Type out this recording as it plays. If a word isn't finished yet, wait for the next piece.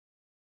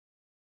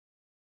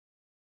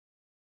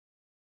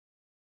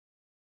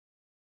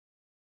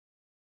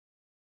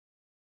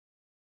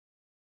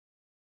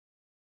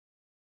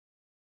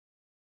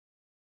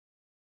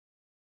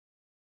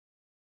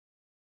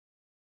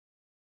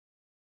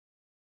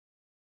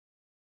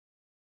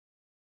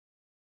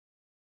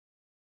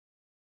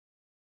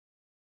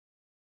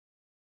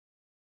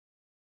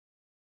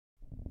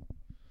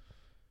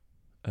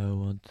I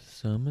want the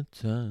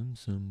summertime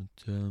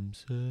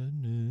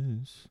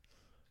sadness.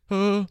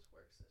 Oh.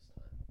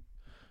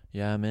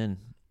 Yeah, I'm in.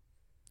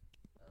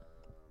 So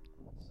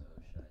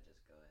should I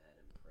just go ahead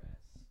and press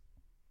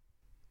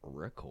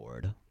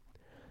record?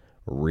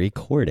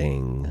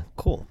 Recording.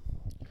 Cool.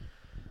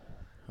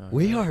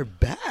 We are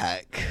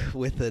back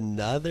with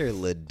another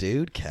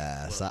Ladude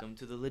cast. Welcome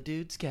to the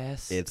Ladudes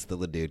cast. It's the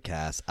Ladude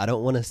cast. I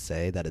don't want to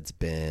say that it's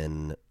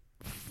been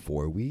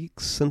 4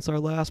 weeks since our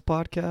last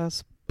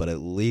podcast, but at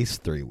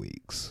least 3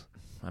 weeks.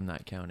 I'm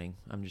not counting.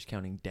 I'm just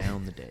counting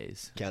down the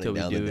days. Counting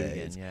down we the do it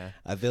days. Again, yeah.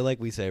 I feel like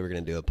we say we're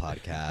going to do a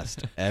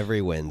podcast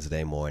every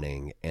Wednesday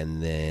morning,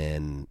 and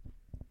then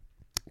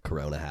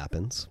Corona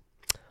happens,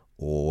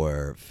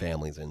 or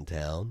family's in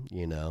town.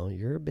 You know,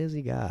 you're a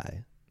busy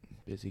guy.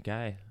 Busy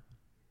guy.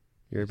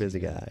 You're a busy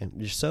guy.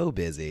 You're so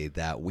busy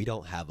that we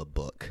don't have a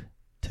book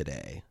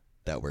today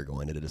that we're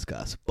going to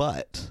discuss,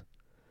 but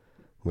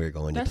we're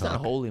going That's to talk.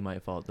 not wholly my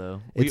fault, though.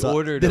 It's we all-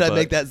 ordered. Did a I book.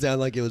 make that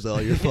sound like it was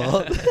all your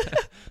fault?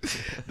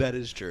 That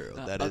is true.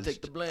 I'll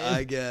take the blame.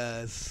 I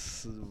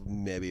guess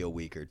maybe a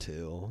week or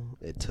two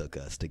it took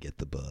us to get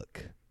the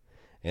book.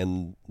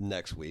 And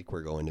next week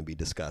we're going to be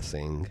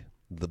discussing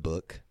the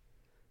book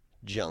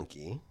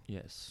Junkie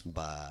Yes.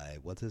 by,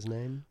 what's his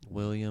name?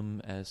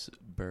 William S.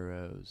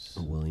 Burroughs.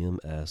 William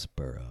S.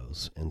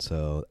 Burroughs. And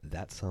so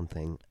that's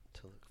something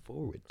to look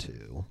forward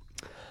to.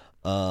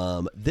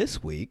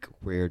 This week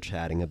we're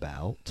chatting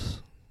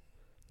about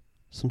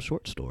some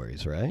short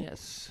stories, right?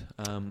 Yes.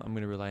 I'm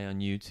going to rely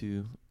on you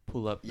to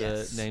pull up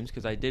Yes. the names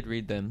because I did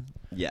read them.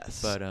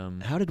 Yes. But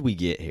How did we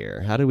get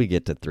here? How did we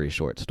get to 3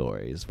 short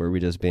stories? Were we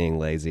just being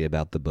lazy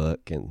about the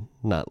book? And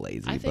not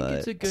lazy, I think but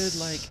it's a good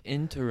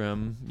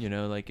interim,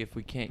 like if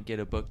we can't get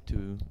a book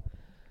to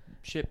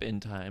ship in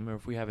time or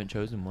if we haven't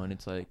chosen one,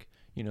 it's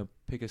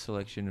pick a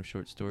selection of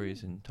short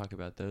stories and talk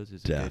about those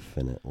is a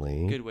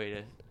Definitely. good way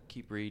to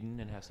keep reading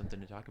and have something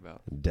to talk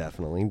about.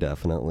 Definitely.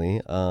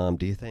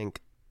 Do you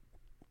think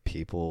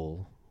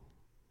people,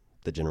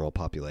 the general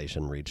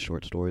population, read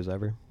short stories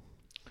ever?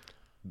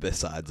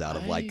 Besides out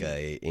of like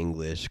a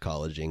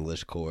college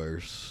English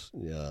course.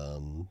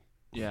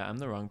 Yeah, I'm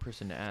the wrong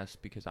person to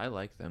ask because I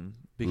like them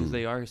because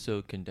they are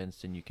so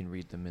condensed and you can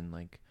read them in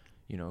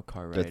a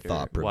car ride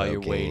or while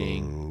you're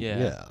waiting.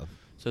 Yeah.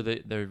 So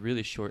they're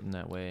really short in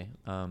that way.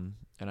 And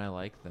I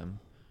like them,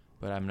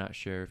 but I'm not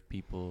sure if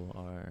people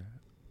are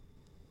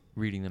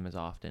reading them as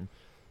often.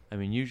 I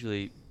mean,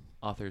 usually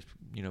authors,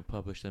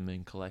 publish them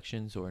in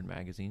collections or in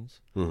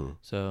magazines. Mm-hmm.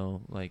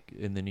 So like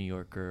in the New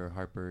Yorker or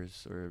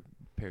Harper's or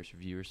Paris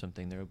Review or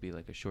something, there will be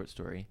like a short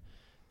story,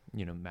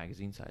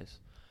 magazine size.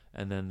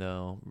 And then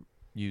they'll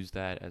use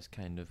that as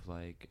kind of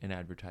like an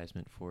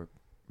advertisement for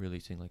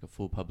releasing like a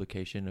full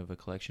publication of a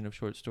collection of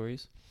short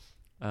stories.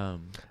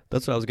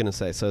 That's what I was going to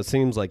say. So it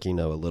seems like you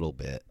know a little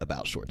bit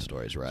about short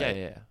stories, right?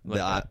 Yeah.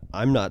 Like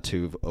I'm not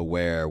too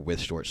aware with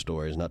short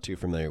stories, not too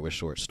familiar with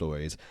short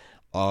stories.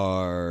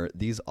 Are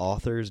these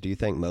authors, do you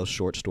think most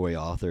short story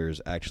authors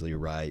actually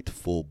write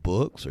full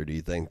books, or do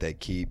you think they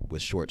keep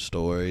with short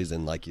stories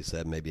and, like you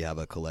said, maybe have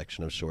a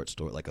collection of short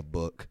stories, like a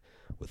book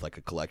with like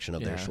a collection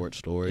of their short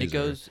stories? It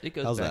goes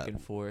how's back that? and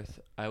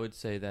forth. I would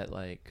say that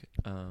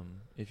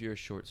if you're a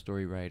short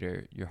story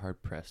writer, you're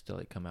hard pressed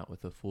to come out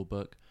with a full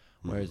book.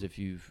 Whereas if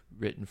you've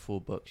written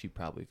full books, you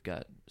probably have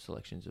got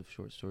selections of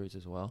short stories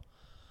as well.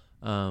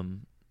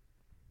 And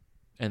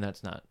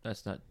that's not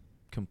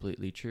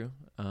completely true.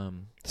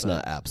 It's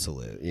not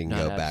absolute. You can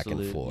go back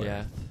and forth.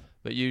 Yeah.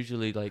 But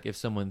usually, if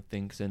someone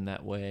thinks in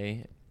that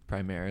way,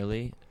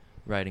 primarily,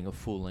 writing a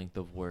full length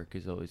of work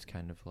is always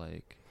kind of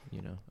a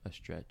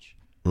stretch.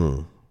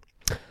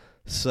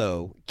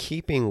 So,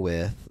 keeping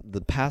with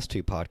the past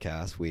 2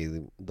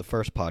 podcasts, the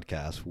first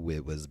podcast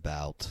was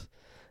about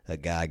a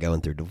guy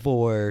going through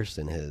divorce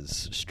and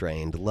his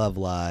strained love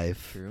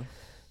life. True.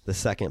 The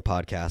second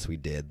podcast we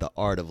did, The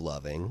Art of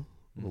Loving.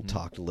 We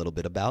talked a little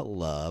bit about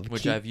love.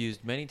 Which I've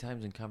used many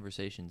times in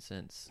conversation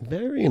since.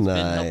 Very It's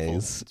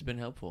nice. It's been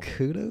helpful.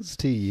 Kudos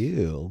to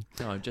you.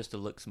 No, just to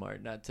look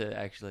smart, not to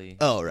actually...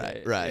 Oh,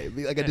 right.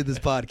 Like I did this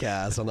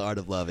podcast on The Art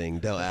of Loving.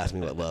 Don't ask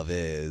me what love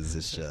is.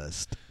 It's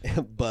just...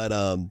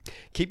 But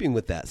keeping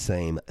with that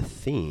same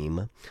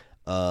theme,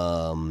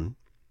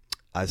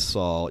 I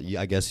saw,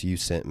 I guess you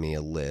sent me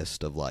a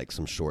list of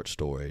some short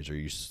stories, or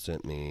you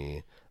sent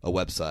me a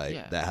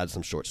website that had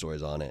some short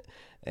stories on it.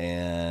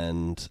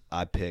 And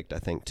I picked, I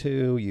think,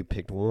 2. You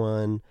picked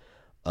 1.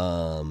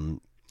 One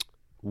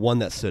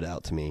that stood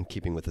out to me,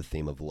 keeping with the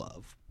theme of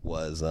love,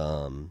 was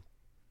on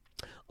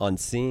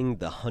seeing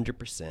the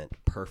 100%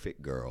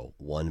 perfect girl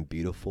one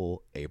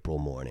beautiful April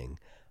morning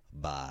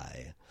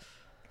by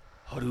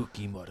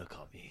Haruki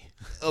Murakami.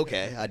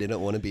 Okay, I didn't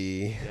want to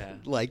be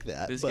like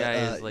that. This guy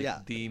is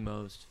the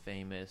most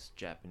famous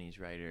Japanese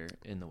writer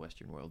in the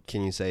Western world.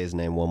 Can you say his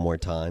name one more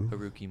time?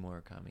 Haruki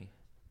Murakami.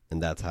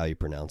 And that's how you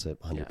pronounce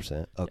it, 100%?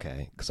 Yeah.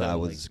 Okay, because I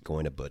was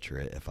going to butcher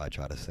it if I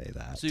try to say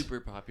that.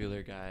 Super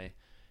popular guy.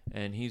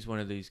 And he's one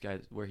of these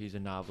guys where he's a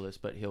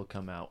novelist, but he'll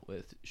come out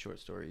with short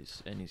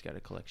stories, and he's got a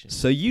collection.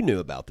 So you knew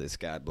about this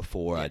guy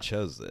before I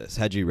chose this.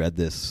 Had you read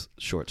this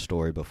short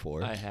story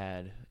before? I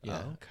had,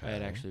 yeah. Oh, okay. I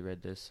had actually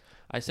read this.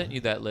 I sent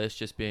you that list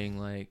just being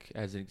like,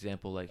 as an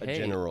example, like, hey,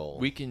 general.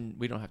 we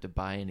don't have to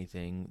buy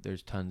anything.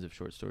 There's tons of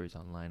short stories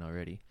online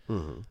already.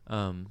 Mm-hmm.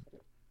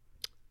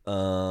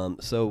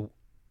 So,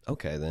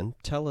 okay, then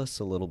tell us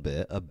a little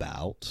bit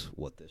about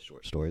what this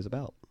short story is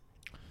about.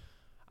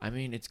 I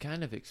mean, it's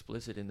kind of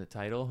explicit in the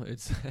title.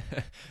 It's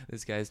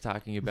this guy's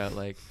talking about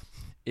like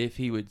if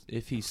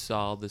he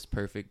saw this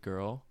perfect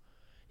girl,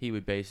 he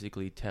would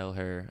basically tell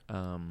her,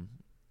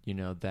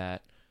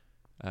 that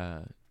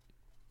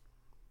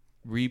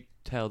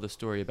retell the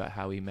story about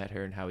how he met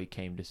her and how he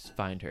came to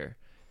find her,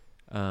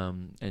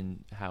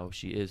 and how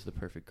she is the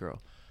perfect girl.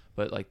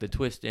 But like the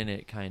twist in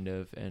it, kind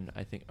of, and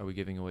I think, are we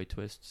giving away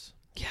twists?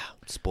 Yeah,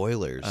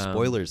 spoilers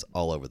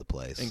all over the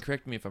place. And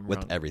correct me if I'm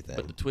wrong. With everything.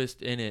 But the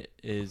twist in it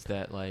is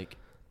that like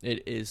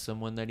it is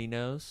someone that he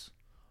knows,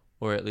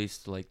 or at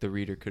least like the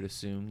reader could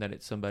assume that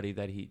it's somebody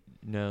that he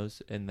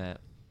knows, and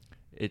that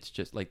it's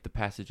just like the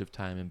passage of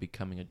time and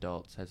becoming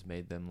adults has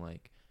made them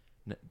like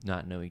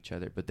not know each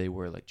other, but they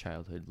were like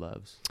childhood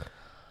loves.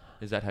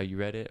 Is that how you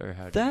read it, or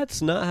how?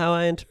 That's not how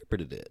I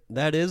interpreted it.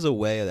 That is a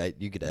way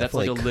that you could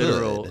definitely.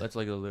 That's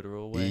like a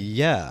literal way.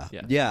 Yeah.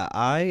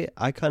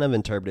 I kind of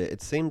interpreted it.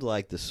 It seemed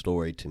like the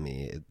story to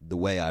me, the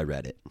way I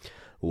read it,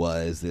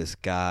 was this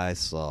guy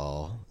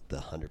saw the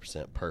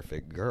 100%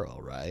 perfect girl,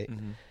 right?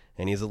 Mm-hmm.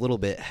 And he's a little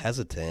bit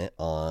hesitant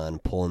on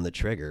pulling the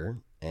trigger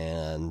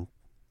and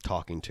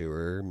talking to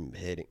her,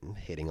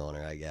 hitting on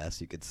her, I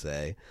guess you could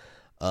say,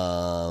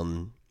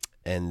 and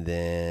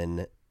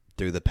then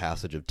through the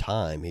passage of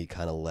time, he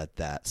kind of let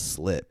that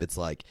slip. It's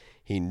like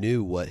he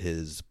knew what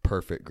his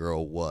perfect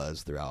girl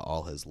was throughout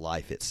all his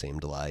life, it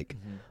seemed like,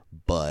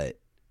 but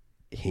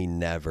he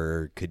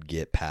never could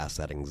get past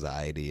that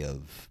anxiety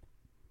of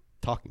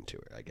talking to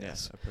her, I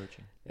guess. Yeah,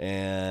 approaching.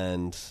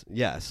 And,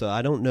 yeah, so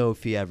I don't know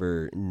if he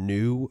ever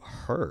knew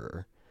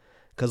her.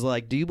 Because,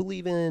 like, do you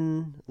believe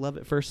in love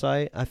at first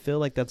sight? I feel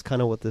like that's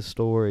kind of what this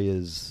story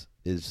is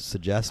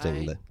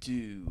suggesting.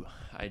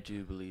 I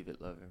do believe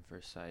it, love at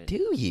first sight.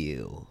 Do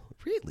you?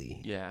 Really?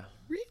 Yeah.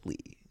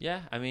 Really?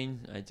 Yeah, I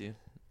mean, I do.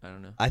 I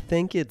don't know. I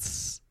think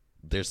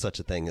there's such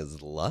a thing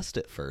as lust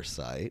at first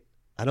sight.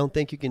 I don't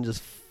think you can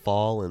just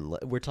fall in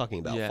love. We're talking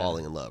about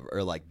falling in love,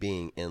 or like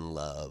being in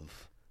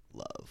love,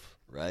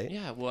 right?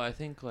 Yeah, well, I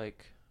think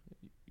like,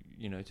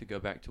 to go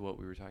back to what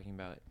we were talking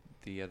about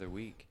the other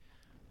week,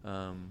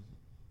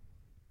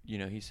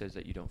 he says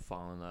that you don't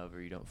fall in love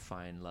or you don't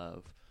find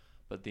love.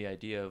 But the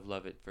idea of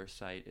love at first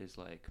sight is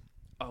like,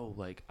 oh,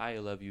 like I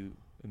love you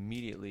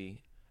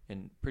immediately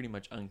and pretty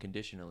much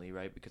unconditionally,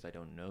 right? Because I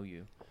don't know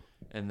you.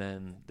 And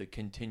then the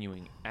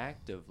continuing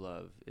act of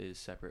love is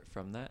separate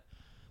from that.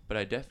 But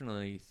I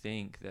definitely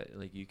think that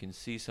like you can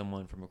see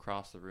someone from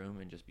across the room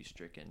and just be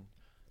stricken.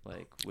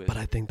 But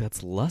I think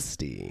that's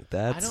lusty.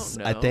 I don't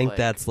know. I think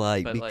that's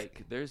like. But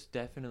like, there's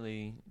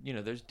definitely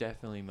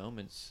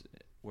moments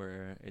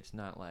where it's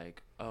not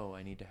like, oh,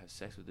 I need to have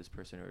sex with this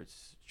person, or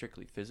it's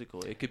strictly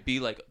physical. It could be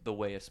like the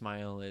way a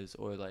smile is,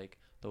 or like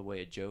the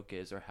way a joke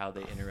is, or how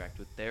they interact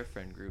with their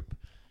friend group,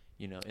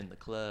 in the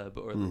club,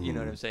 or you know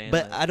what I'm saying?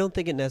 But I don't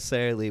think it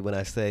necessarily, when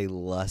I say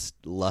lust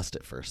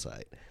at first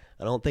sight,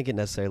 I don't think it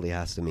necessarily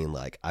has to mean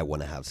like I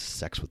want to have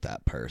sex with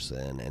that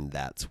person and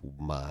that's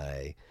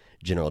my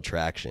general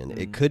attraction. Mm-hmm.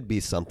 It could be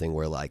something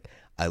where like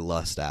I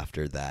lust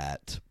after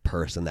that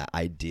person, that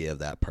idea of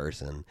that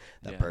person.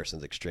 That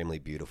person's extremely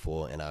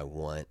beautiful, and I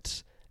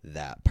want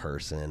that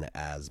person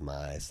as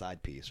my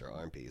side piece or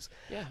arm piece.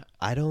 Yeah.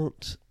 I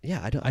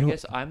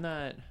guess I'm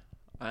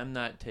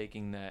not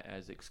taking that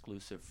as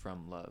exclusive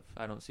from love.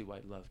 I don't see why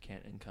love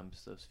can't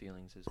encompass those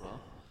feelings as well.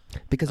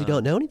 Because you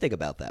don't know anything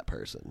about that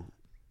person.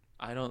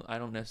 I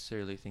don't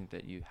necessarily think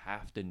that you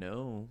have to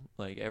know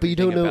like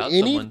everything about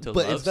someone to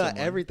love someone. But it's not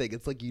everything.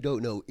 It's like you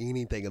don't know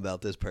anything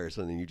about this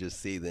person and you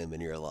just see them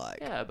and you're like,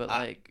 yeah, but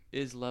like,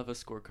 is love a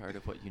scorecard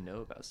of what you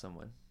know about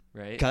someone,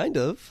 right? Kind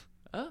of.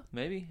 Oh,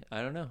 maybe.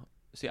 I don't know.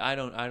 See, I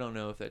don't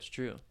know if that's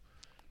true.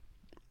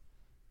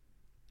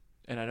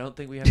 And I don't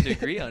think we have to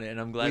agree on it, and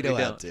I'm glad we don't.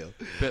 Have to.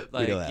 But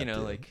like,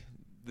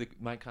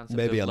 like my concept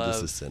maybe of I'm love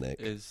just a cynic.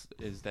 is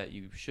that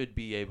you should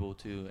be able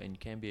to and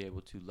can be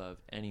able to love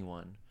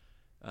anyone.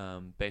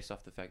 Based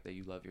off the fact that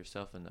you love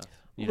yourself enough.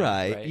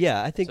 Right.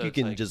 Yeah, I think so you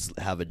can just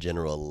have a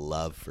general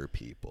love for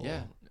people.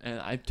 Yeah, and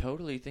I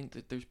totally think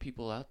that there's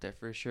people out there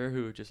for sure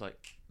who are just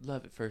like,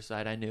 love at first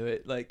sight, I knew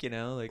it. Like,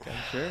 like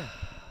I'm sure.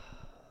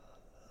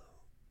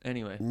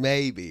 Anyway.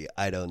 Maybe.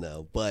 I don't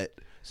know. But.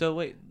 So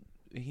wait,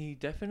 he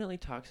definitely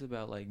talks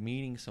about like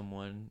meeting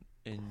someone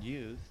in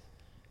youth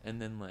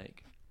and then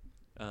like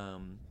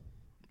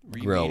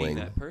re-meeting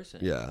that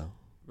person. Yeah.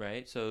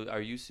 Right? So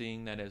are you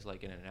seeing that as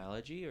like an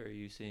analogy, or are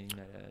you seeing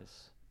that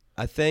as...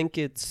 I think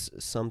it's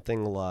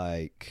something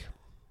like...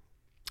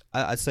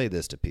 I say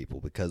this to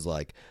people because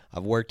like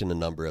I've worked in a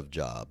number of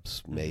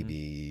jobs,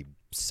 maybe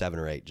 7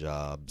 or 8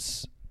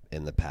 jobs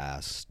in the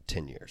past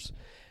 10 years.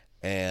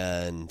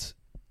 And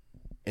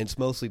it's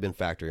mostly been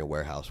factory and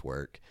warehouse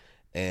work.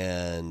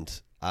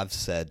 And I've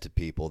said to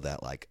people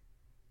that like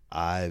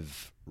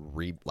I've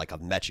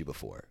met you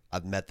before.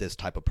 I've met this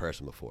type of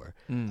person before.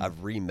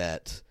 I've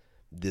re-met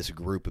this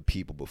group of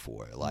people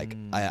before. Like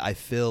I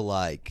feel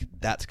like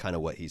that's kind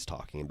of what he's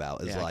talking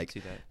about. Is like,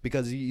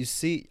 because you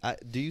see,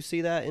 do you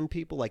see that in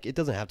people? Like, it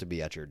doesn't have to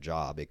be at your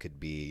job. It could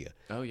be,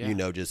 you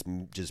know,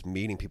 just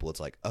meeting people. It's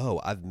like, oh,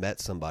 I've met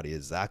somebody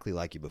exactly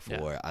like you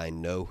before. I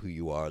know who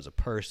you are as a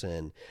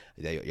person.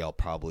 Y'all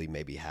probably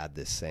maybe had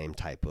this same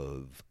type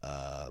of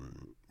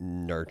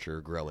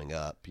nurture growing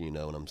up. You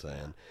know what I'm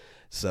saying?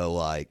 So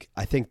like,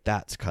 I think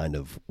that's kind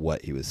of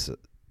what he was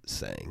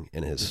saying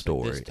in his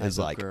story. Is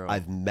like,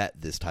 I've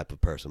met this type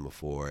of person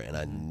before, and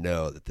I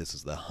know that this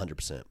is the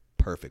 100%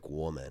 perfect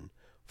woman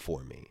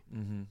for me.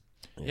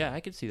 Yeah, I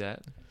could see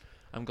that.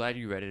 I'm glad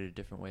you read it a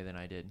different way than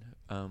I did.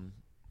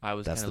 I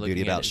was that's the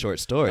beauty about short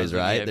stories,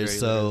 right? There's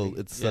so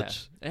it's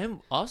such,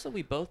 and also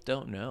we both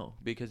don't know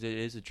because it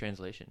is a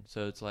translation.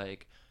 So it's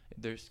like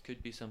there's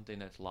could be something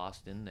that's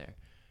lost in there.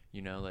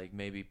 You know, like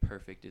maybe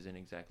perfect isn't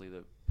exactly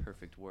the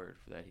perfect word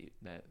for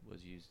that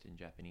was used in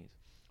Japanese,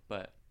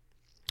 but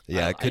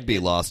yeah, it could be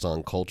lost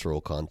on cultural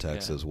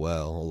context as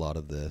well. A lot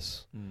of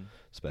this,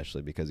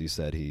 especially because you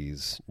said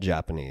he's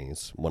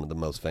Japanese, one of the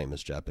most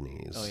famous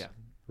Japanese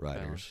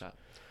writers.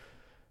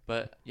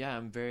 But yeah, I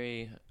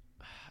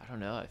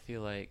don't know. I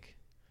feel like,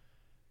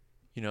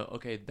 you know,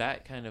 okay,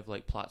 that kind of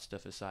like plot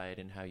stuff aside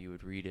and how you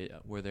would read it,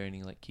 were there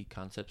any like key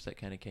concepts that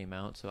kind of came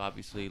out? So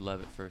obviously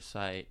love at first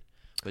sight,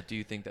 but do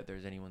you think that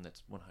there's anyone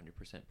that's 100%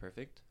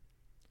 perfect?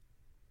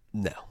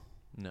 No.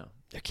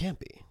 There can't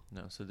be.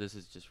 No, so this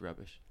is just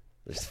rubbish.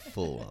 It's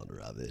full on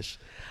rubbish.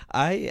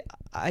 I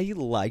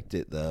liked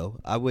it though.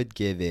 I would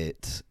give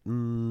it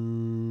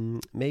maybe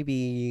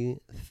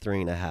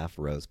 3.5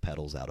 rose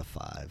petals out of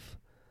 5.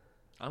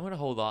 I'm gonna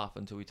hold off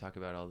until we talk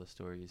about all the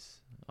stories.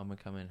 I'm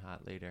gonna come in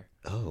hot later.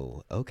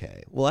 Oh,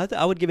 okay. Well,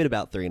 I would give it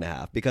about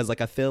 3.5 because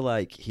like I feel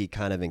like he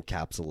kind of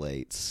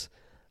encapsulates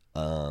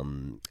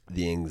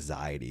the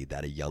anxiety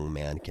that a young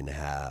man can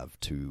have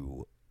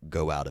to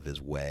go out of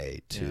his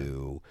way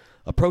to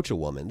approach a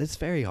woman. It's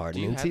very hard.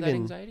 Do you have that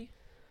anxiety?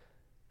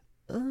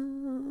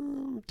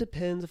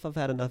 Depends if I've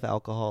had enough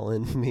alcohol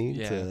in me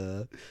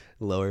to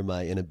lower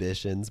my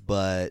inhibitions,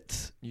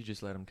 but you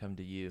just let them come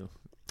to you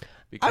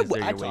because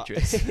they're your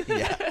waitress.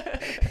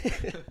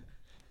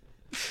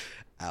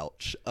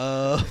 Ouch.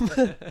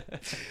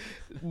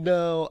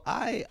 No,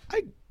 I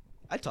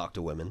talk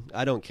to women.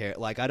 I don't care.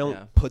 Like, I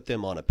don't put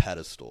them on a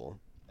pedestal.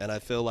 And I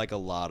feel like a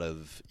lot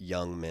of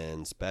young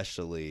men,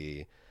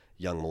 especially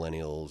young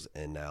millennials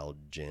and now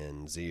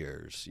Gen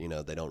Zers, you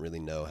know, they don't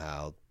really know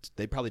how,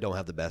 they probably don't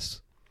have the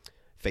best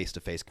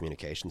face-to-face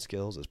communication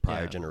skills as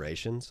prior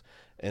generations.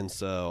 And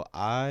so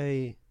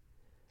I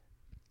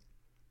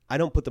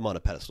don't put them on a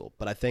pedestal,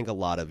 but I think a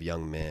lot of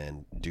young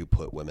men do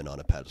put women on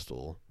a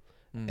pedestal,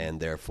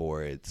 and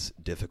therefore it's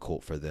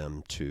difficult for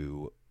them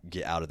to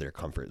get out of their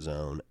comfort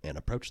zone and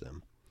approach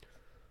them.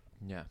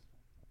 Yeah.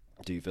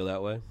 Do you feel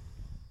that way?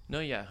 No,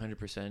 yeah,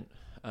 100%.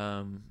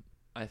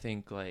 I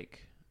think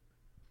like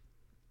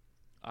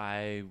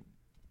I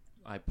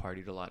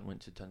partied a lot and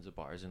went to tons of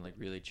bars and like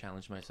really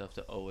challenged myself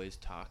to always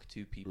talk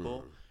to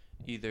people,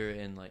 either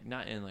in like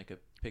not in like a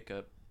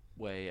pickup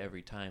way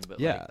every time, but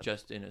like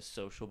just in a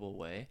sociable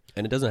way.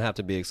 And it doesn't have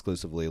to be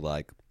exclusively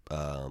like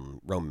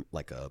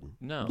like a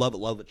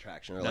love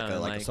attraction or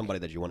like somebody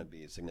that you want to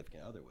be a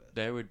significant other with.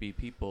 There would be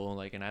people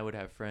like, and I would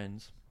have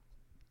friends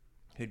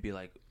who'd be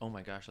like, "Oh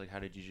my gosh, like how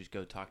did you just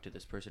go talk to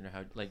this person or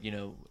how like you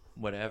know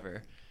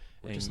whatever."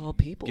 We're just all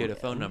people. Get a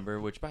phone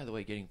number, which by the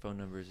way, getting phone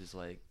numbers is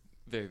like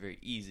very, very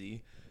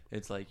easy.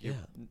 It's like you're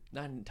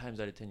 9 times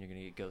out of 10 you're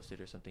gonna get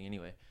ghosted or something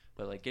anyway.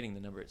 But like getting the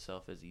number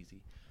itself is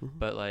easy.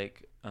 But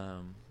like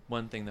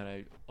one thing that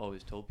I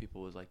always told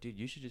people was like, dude,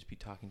 you should just be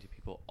talking to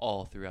people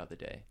all throughout the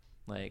day.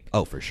 Like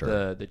for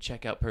sure. The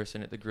checkout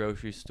person at the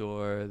grocery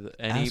store.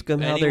 Ask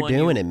them how they're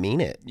doing and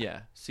mean it. Yeah.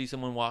 See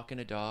someone walking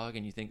a dog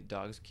and you think the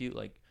dog's cute,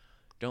 like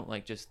don't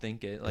like just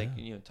think it, like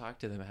you know, talk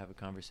to them and have a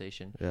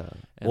conversation. Yeah.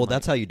 And well,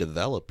 that's how you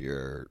develop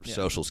your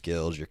social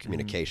skills, your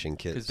communication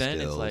skills. Because then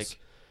it's like,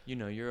 you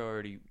know,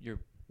 you're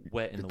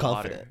wet in the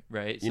water,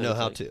 right? So you know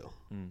how like, to.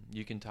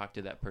 You can talk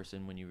to that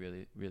person when you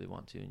really, really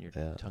want to, and your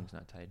tongue's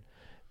not tied.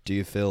 Do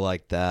you feel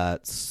like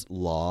that's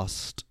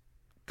lost?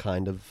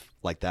 Kind of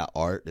like that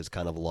art is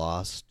kind of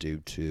lost due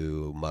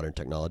to modern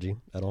technology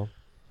at all?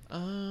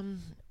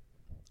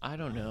 I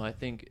don't know.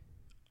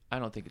 I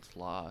don't think it's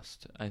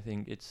lost. I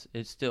think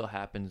it still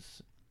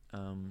happens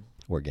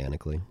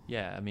organically.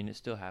 Yeah, I mean it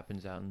still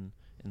happens out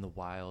in the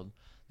wild.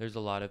 There's a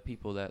lot of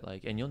people that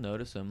like, and you'll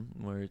notice them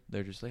where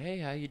they're just like, "Hey,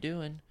 how you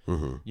doing?"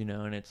 You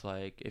know, and it's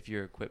like if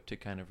you're equipped to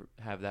kind of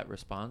have that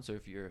response, or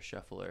if you're a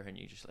shuffler and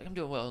you just like, "I'm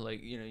doing well,"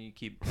 like you know, you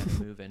keep kind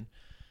of moving.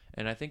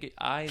 And I think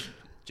I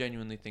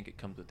genuinely think it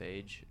comes with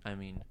age. I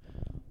mean,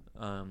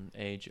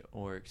 age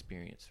or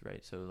experience,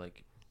 right? So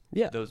like,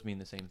 those mean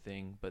the same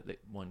thing, but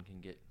one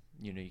can get.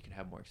 You know, you can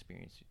have more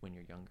experience when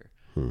you're younger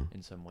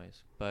in some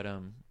ways. But,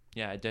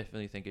 yeah, I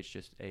definitely think it's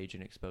just age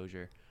and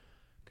exposure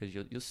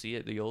because you'll see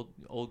it. The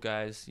old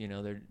guys, you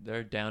know,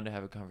 they're down to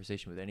have a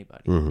conversation with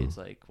anybody. It's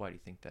like, why do you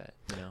think that?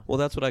 You know. Well,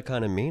 that's what I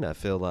kind of mean. I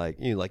feel like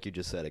like you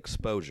just said,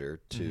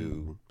 exposure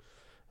to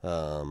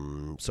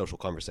social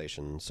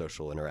conversations,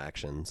 social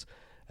interactions,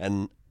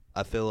 and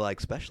I feel like,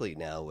 especially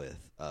now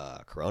with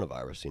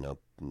coronavirus, you know,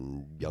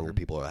 younger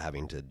people are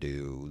having to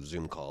do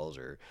Zoom calls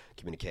or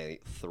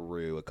communicate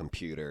through a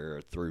computer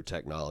or through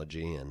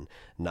technology and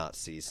not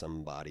see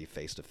somebody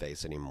face to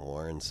face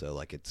anymore. And so,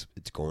 like, it's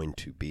going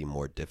to be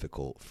more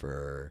difficult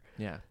for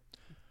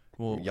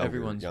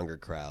younger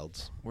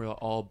crowds. We're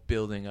all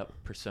building up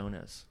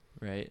personas,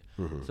 right?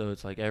 So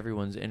it's like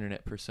everyone's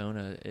internet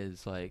persona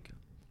is like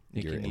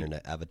your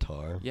internet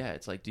avatar. Yeah,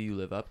 it's like, do you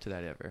live up to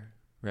that ever?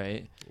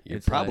 Right? You're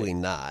probably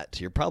not.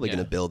 You're probably going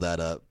to build that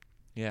up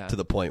to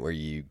the point where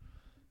you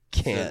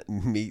can't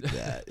meet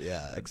that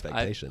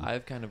expectation.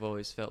 I've kind of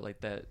always felt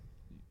like that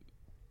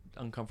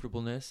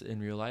uncomfortableness in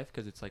real life,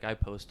 because it's like I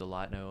post a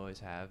lot and I always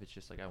have. It's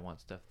just like I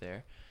want stuff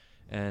there.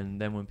 And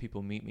then when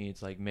people meet me,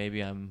 it's like maybe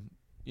I'm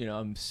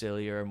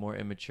sillier or more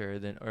immature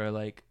than, or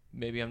like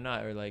maybe I'm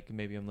not, or like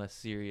maybe I'm less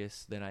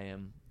serious than I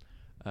am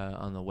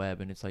on the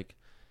web. And it's like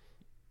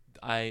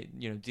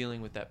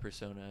dealing with that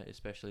persona,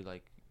 especially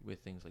like with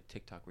things like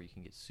TikTok, where you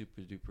can get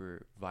super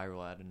duper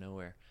viral out of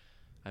nowhere.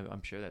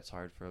 I'm sure that's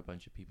hard for a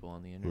bunch of people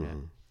on the internet.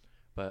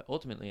 But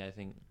ultimately, I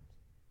think,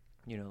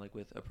 like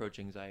with approach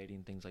anxiety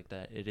and things like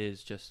that, it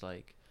is just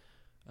like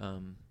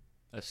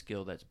a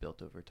skill that's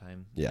built over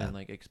time. Yeah. And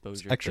like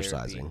exposure, it's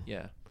exercising. Therapy.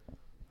 Yeah.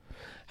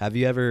 Have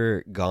you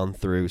ever gone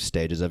through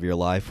stages of your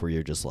life where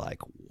you're just like,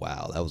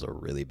 wow, that was a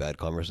really bad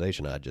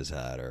conversation I just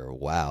had, or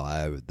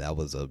wow, that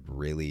was a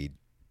really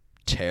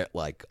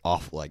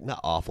awful, like not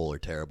awful or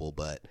terrible,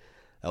 but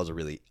that was a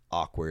really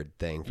awkward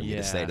thing for me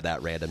to say to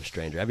that random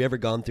stranger. Have you ever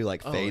gone through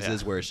like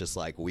phases where it's just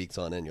like weeks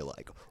on end, you're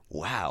like,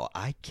 wow,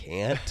 I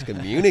can't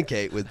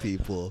communicate with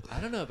people? I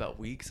don't know about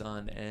weeks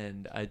on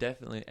end. I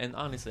definitely, and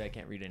honestly, I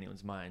can't read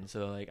anyone's mind.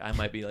 So like, I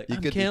might be like,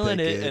 I'm killing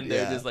it. And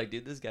they're just like,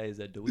 dude, this guy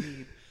is a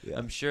dweeb.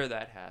 I'm sure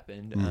that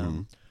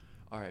happened.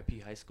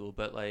 R.I.P. high school.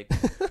 But like,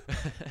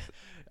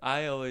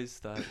 I always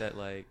thought that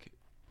like,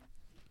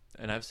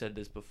 and I've said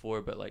this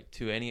before, but like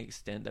to any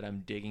extent that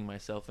I'm digging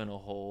myself in a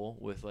hole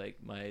with like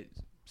my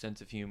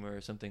sense of humor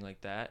or something like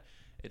that,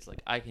 it's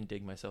like I can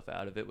dig myself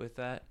out of it with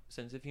that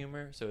sense of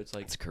humor. So it's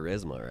like, it's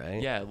charisma,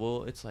 right? Yeah,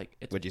 well, it's like,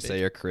 would you say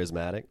you're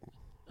charismatic?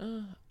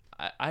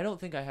 I don't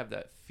think I have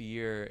that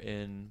fear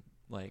in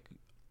like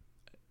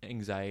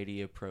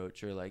anxiety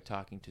approach, or like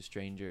talking to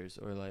strangers,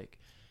 or like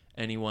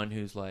anyone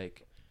who's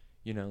like,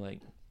 like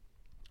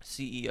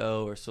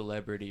CEO or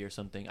celebrity or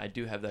something. I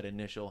do have that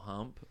initial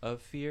hump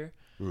of fear,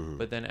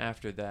 but then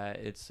after that,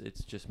 it's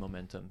just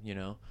momentum,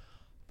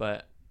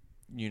 But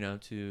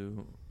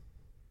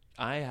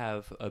I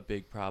have a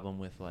big problem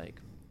with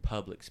like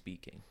public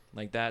speaking.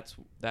 Like that's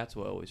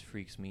what always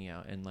freaks me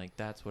out, and like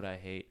that's what I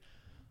hate,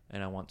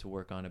 and I want to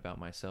work on about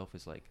myself,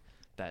 is like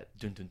that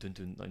dun dun dun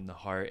dun in the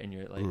heart, and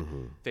your like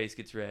face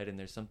gets red and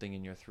there's something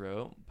in your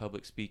throat.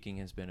 Public speaking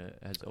has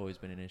always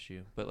been an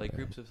issue, but like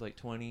groups of like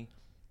 20,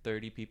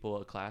 30 people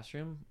a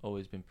classroom,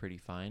 always been pretty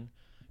fine.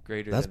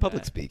 That's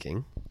public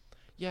speaking.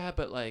 Yeah,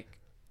 but like,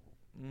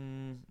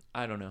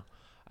 I don't know.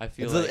 I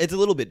feel it's a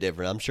little bit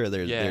different. I'm sure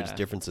there's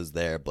differences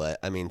there, but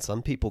I mean,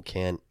 some people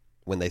can't.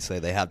 When they say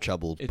they have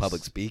trouble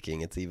public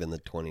speaking, it's even the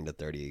 20 to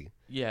 30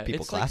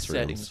 people classrooms.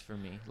 Like settings for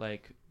me.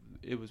 Like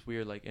it was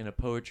weird. Like in a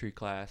poetry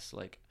class,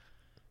 like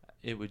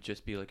it would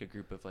just be like a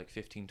group of like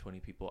 15, 20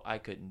 people. I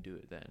couldn't do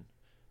it then,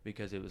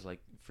 because it was like,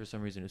 for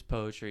some reason, it was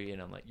poetry,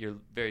 and I'm like, you're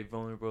very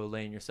vulnerable,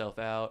 laying yourself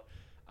out.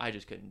 I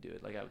just couldn't do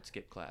it. Like I would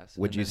skip class.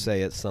 Would you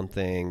say it's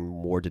something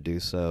more to do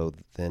so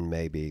than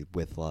maybe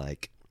with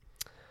like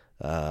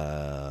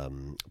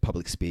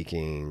public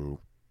speaking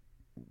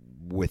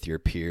with your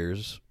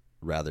peers,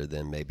 rather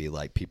than maybe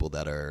like people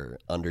that are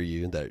under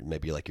you, that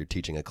maybe like you're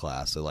teaching a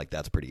class, so like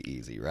that's pretty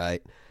easy,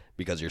 right?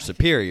 Because you're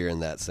superior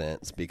in that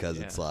sense, because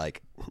it's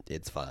like,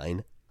 it's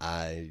fine,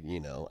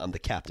 I'm the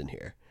captain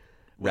here,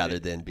 rather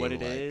than being what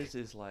it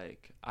is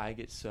like I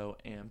get so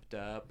amped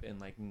up and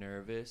like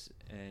nervous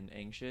and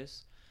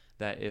anxious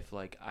that if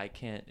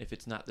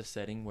it's not the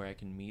setting where I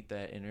can meet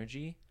that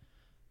energy,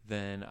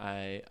 then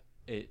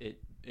it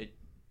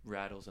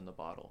rattles in the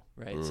bottle,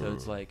 right? So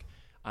it's like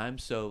I'm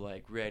so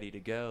like ready to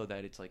go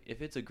that it's like,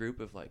 if it's a group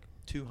of like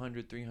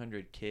 200,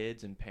 300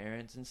 kids and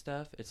parents and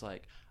stuff, it's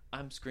like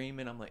I'm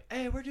screaming, I'm like,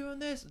 hey, we're doing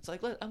this. It's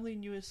like, I'm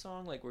leading you a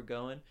song, like we're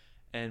going,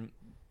 and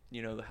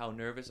how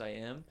nervous I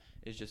am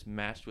is just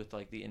matched with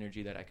like the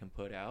energy that I can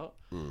put out.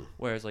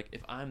 Whereas like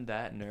if I'm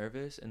that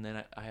nervous and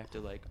then I have to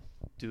like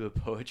do a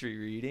poetry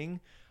reading,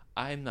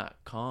 I'm not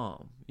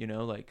calm,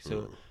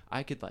 so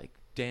I could like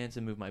dance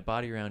and move my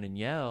body around and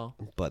yell,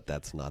 but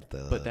that's not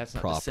the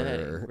proper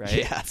setting,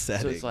 right?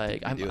 Setting. So it's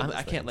like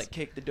I can't like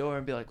kick the door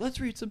and be like, let's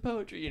read some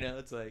poetry,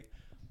 it's like,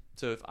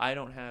 so if I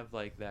don't have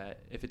like that,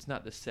 if it's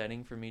not the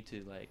setting for me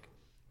to like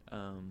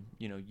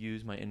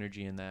use my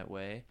energy in that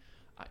way,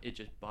 it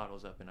just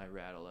bottles up and I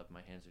rattle up,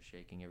 my hands are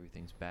shaking,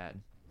 everything's bad.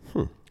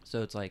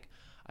 So it's like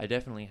I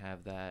definitely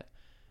have that,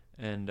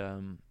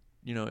 and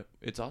you know,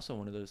 it's also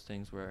one of those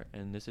things where,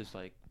 and this is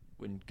like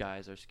when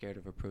guys are scared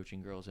of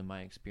approaching girls, in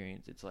my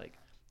experience, it's like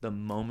the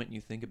moment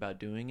you think about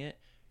doing it,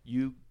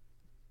 you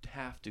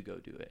have to go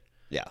do it.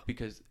 Yeah.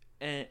 Because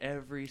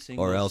every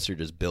single... Or else you're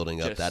just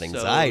building up that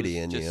anxiety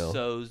in you. Just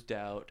sows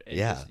doubt. And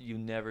yeah. Just, you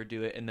never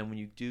do it. And then when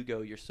you do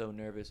go, you're so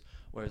nervous.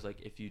 Whereas,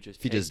 like, if you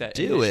just that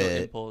do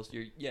it, impulse,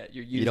 you're using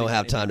you don't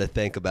have time to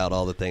think about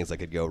all the things that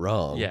could go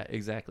wrong. Yeah,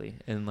 exactly.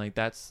 And, like,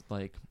 that's,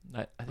 like...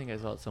 I think I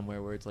saw it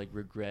somewhere where it's, like,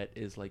 regret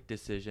is, like,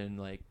 decision,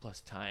 like,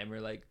 plus time,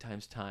 or, like,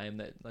 times time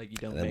that, like, you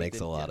don't That makes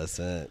a lot of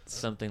sense.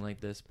 Something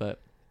like this.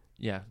 But,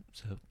 yeah.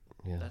 So,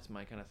 that's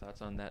my kind of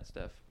thoughts on that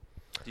stuff.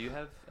 Do you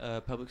have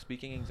public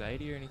speaking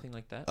anxiety or anything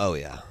like that? Oh,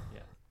 yeah.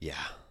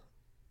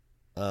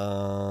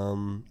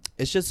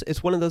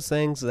 It's one of those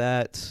things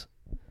that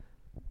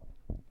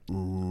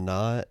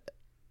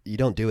you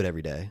don't do it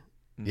every day.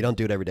 Mm-hmm. You don't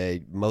do it every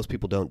day. Most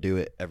people don't do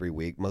it every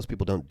week. Most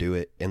people don't do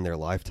it in their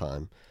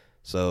lifetime.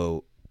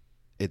 So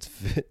it's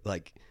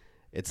like,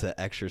 it's an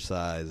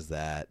exercise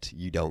that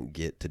you don't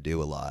get to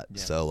do a lot.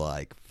 Yeah. So,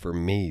 like, for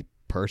me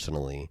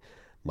personally,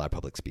 my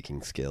public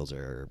speaking skills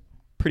are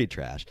pretty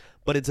trash,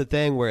 but it's a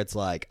thing where it's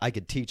like I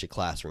could teach a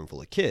classroom full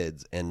of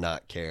kids and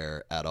not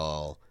care at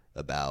all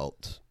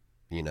about,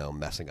 you know,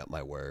 messing up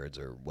my words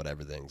or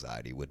whatever the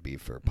anxiety would be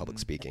for public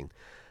speaking.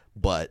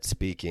 But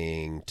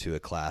speaking to a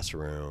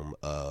classroom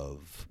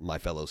of my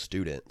fellow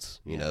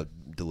students, you know,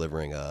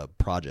 delivering a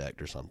project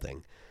or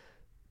something,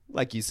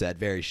 like you said,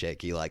 very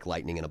shaky, like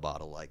lightning in a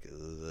bottle, like,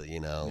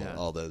 you know,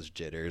 all those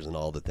jitters and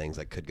all the things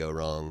that could go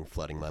wrong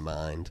flooding my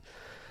mind.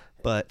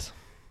 But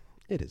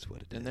it is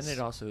what it is. And then it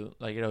also,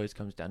 like, it always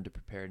comes down to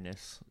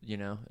preparedness, you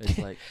know? It's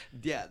like...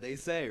 yeah, they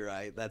say,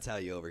 right? That's how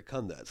you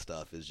overcome that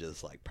stuff, is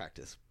just, like,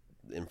 practice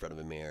in front of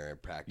a mirror,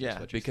 practice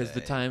what you because say,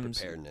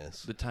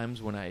 the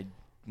times when I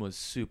was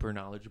super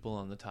knowledgeable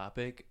on the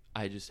topic,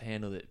 I just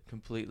handled it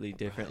completely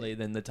differently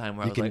than the time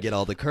where you I was can like, get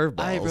all the curveballs.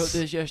 I wrote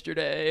this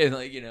yesterday, and,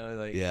 like, you know,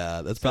 like...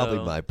 Yeah, that's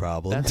probably my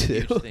problem, that's too.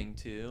 That's a huge thing,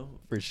 too.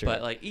 For sure.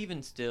 But, like,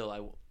 even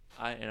still,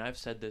 and I've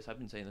said this, I've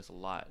been saying this a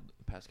lot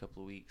the past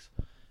couple of weeks,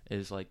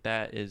 is like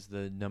that is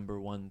the number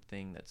one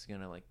thing that's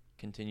gonna like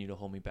continue to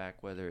hold me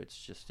back, whether it's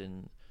just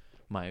in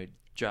my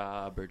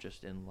job or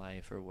just in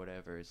life or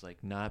whatever, is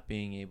like not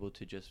being able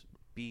to just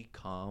be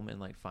calm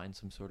and like find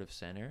some sort of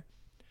center.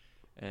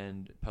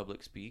 And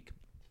public speak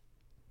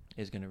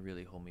is gonna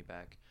really hold me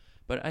back.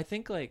 But I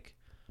think that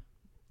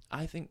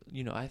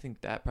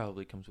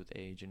probably comes with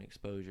age and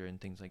exposure and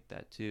things like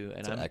that too.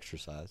 And it's an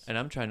exercise. And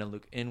I'm trying to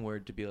look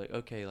inward to be like,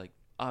 okay, like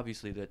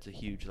obviously that's a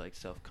huge like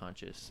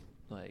self-conscious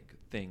like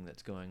thing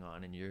that's going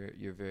on, and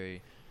you're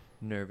very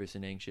nervous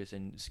and anxious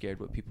and scared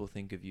what people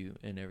think of you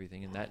and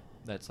everything, and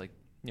that's like,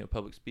 you know,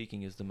 public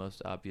speaking is the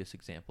most obvious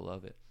example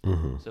of it.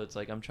 So it's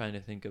like I'm trying to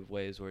think of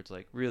ways where it's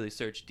like really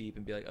search deep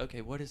and be like,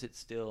 okay, what is it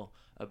still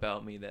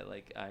about me that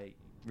like I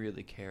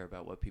really care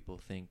about what people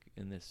think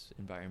in this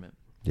environment.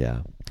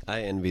 Yeah,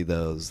 I envy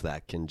those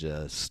that can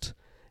just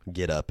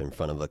get up in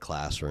front of a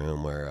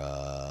classroom or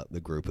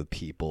the group of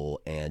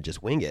people and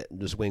just wing it,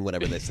 just wing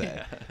whatever they say.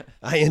 Yeah.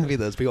 I envy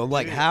those people. I'm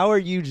like, how are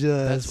you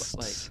just...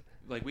 That's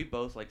like we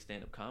both like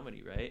stand-up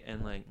comedy, right?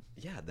 And like...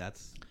 Yeah,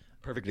 that's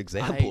perfect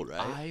example, right?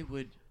 I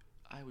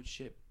would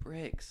shit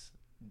bricks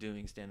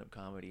doing stand-up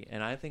comedy,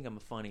 and I think I'm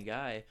a funny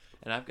guy,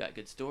 and I've got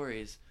good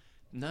stories.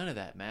 None of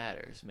that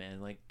matters,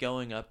 man. Like,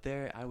 going up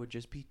there, I would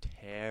just be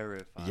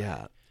terrified.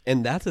 Yeah,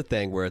 and that's a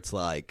thing where it's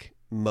like...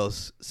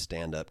 most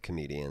stand-up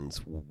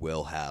comedians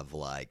will have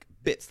like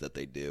bits that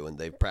they do, and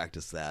they've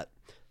practiced that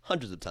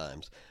hundreds of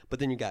times. But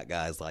then you got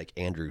guys like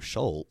Andrew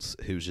Schultz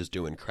who's just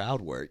doing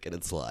crowd work, and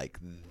it's like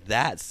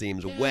that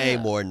seems way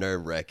more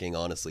nerve-wracking,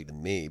 honestly, to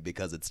me,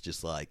 because it's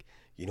just like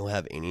you don't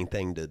have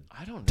anything to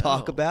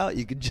talk about.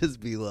 You could just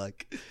be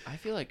like... I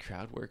feel like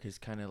crowd work is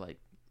kind of like...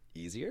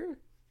 easier?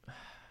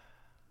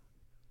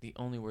 The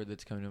only word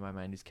that's coming to my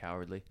mind is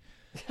cowardly.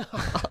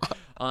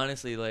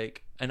 Honestly,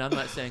 like, and I'm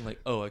not saying like,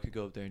 oh, I could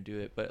go up there and do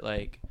it, but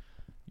like,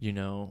 you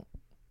know,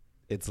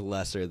 it's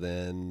lesser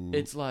than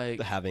it's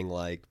like having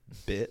like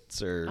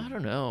bits, or I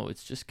don't know.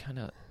 It's just kind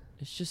of,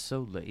 it's just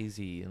so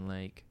lazy, and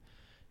like,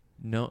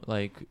 no,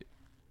 like,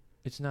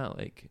 it's not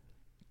like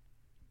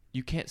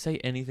you can't say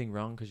anything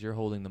wrong because you're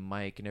holding the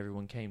mic and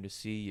everyone came to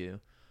see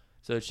you.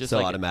 So it's just so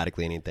like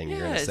automatically anything you're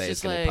going to say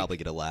is going to probably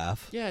get a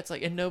laugh. Yeah, it's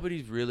like, and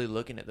nobody's really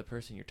looking at the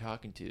person you're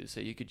talking to. So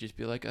you could just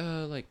be like,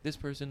 oh, like this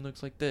person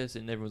looks like this,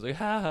 and everyone's like,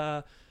 ha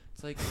ha.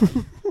 It's like,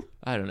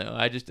 I don't know.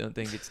 I just don't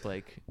think it's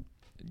like,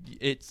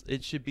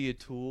 it should be a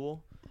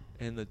tool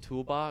in the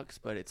toolbox,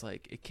 but it's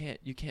like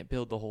you can't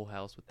build the whole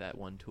house with that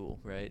one tool,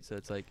 right? So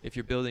it's like if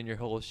you're building your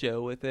whole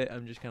show with it,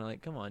 I'm just kind of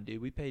like, come on,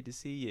 dude, we paid to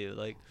see you,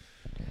 like.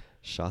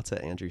 Shots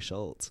at Andrew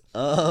Schultz.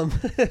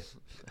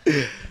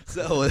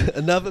 So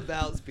enough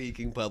about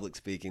public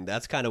speaking.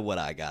 That's kind of what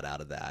I got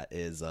out of that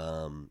is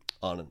on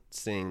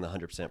seeing the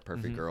 100%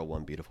 Perfect Girl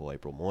One Beautiful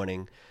April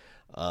Morning.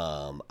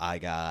 I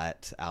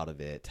got out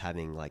of it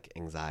having like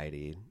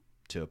anxiety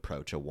to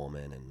approach a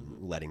woman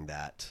and letting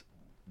that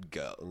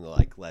go,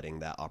 like letting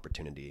that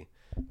opportunity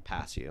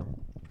pass you.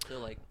 So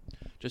like,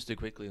 just to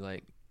quickly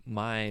like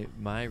my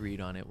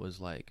read on it was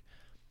like,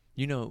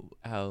 you know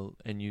how,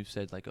 and you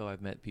said like, oh,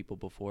 I've met people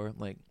before.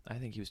 Like, I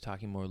think he was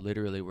talking more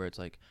literally, where it's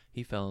like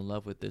he fell in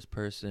love with this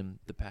person.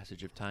 The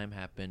passage of time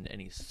happened, and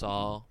he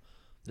saw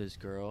this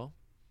girl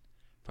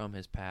from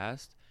his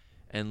past,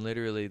 and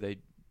literally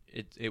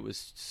it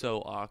was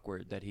so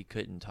awkward that he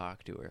couldn't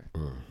talk to her.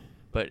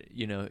 But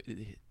you know,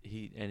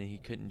 he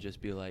couldn't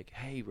just be like,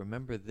 hey,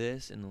 remember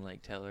this, and then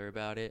like tell her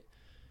about it.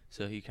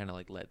 So he kind of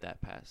like let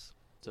that pass.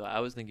 So I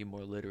was thinking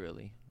more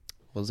literally.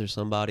 Was there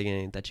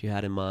somebody that you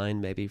had in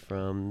mind, maybe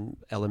from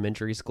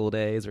elementary school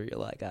days, where you're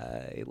like,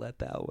 I let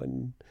that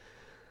one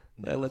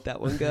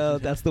go.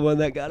 That's the one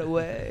that got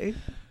away.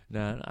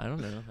 No, I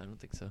don't know. I don't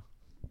think so.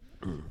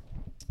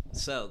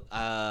 So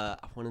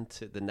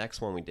the next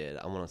one we did,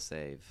 I want to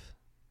save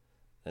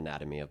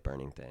Anatomy of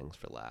Burning Things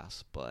for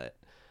last, but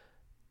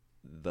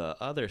the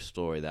other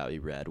story that we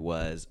read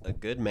was A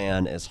Good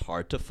Man is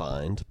Hard to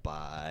Find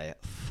by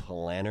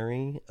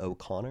Flannery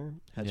O'Connor.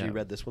 Had you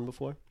read this one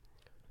before?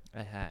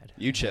 I had.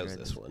 You chose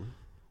this one.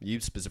 You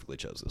specifically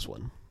chose this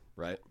one,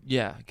 right?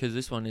 Yeah, because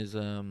this one's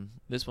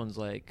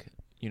like,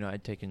 you know,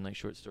 I'd taken like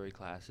short story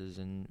classes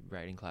and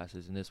writing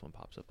classes, and this one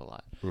pops up a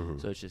lot. Mm-hmm.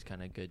 So it's just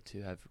kind of good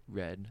to have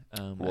read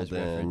as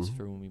reference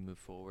for when we move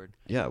forward.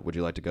 Yeah, would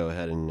you like to go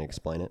ahead and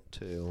explain it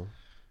to?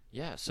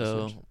 Yeah,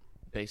 so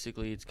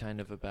basically it's kind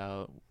of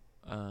about,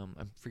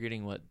 I'm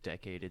forgetting what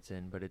decade it's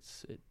in, but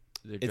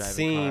they're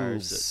driving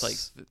cars. It's like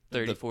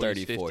 30s,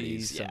 40s,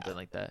 50s, something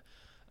like that.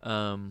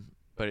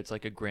 But it's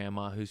like a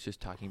grandma who's just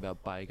talking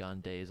about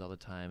bygone days all the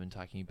time, and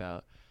talking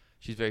about,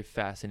 she's very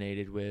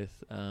fascinated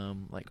with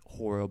like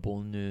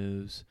horrible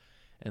news,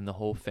 and the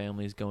whole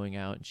family's going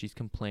out, and she's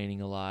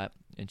complaining a lot,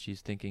 and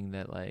she's thinking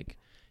that, like,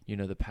 you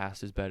know, the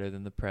past is better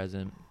than the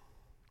present,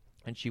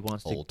 and she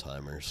wants old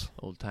timers,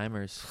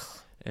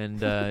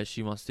 and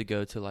she wants to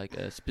go to like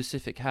a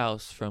specific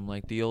house from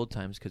like the old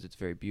times because it's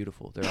very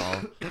beautiful.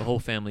 The whole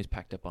family's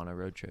packed up on a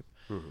road trip.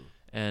 Mm-hmm.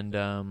 And,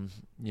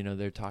 you know,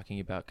 they're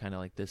talking about kind of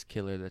like this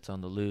killer that's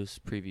on the loose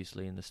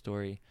previously in the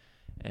story.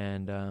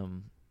 And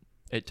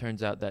it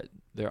turns out that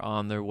they're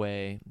on their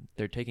way.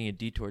 They're taking a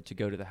detour to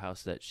go to the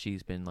house that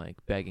she's been like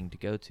begging to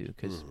go to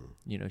because,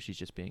 you know, she's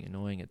just being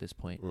annoying at this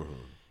point.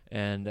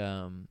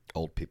 And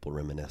old people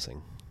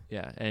reminiscing.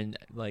 Yeah. And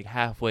like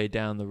halfway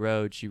down the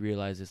road, she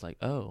realizes like,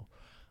 oh,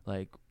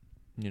 like,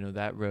 you know,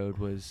 that road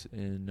was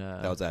in...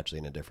 that was actually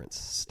in a different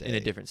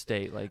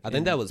state. Like, I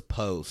think that was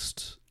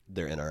post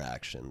their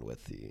interaction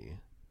with the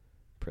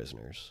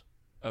prisoners.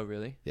 Oh,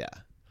 really? Yeah.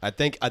 I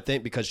think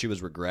because she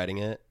was regretting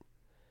it.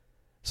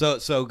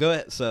 So go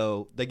ahead.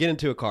 So they get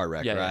into a car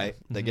wreck, right? Yeah.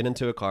 Mm-hmm. They get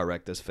into a car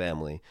wreck, this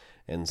family.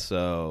 And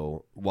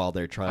so while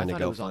they're trying to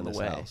go find this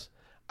house,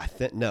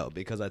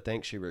 because I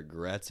think she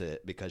regrets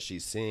it because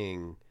she's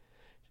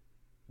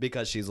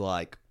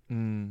like,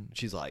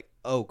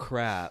 oh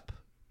crap,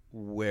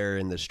 we're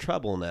in this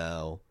trouble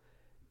now.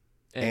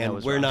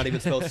 And we're not even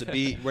supposed to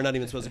be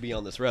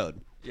on this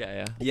road.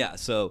 Yeah.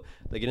 So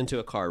they get into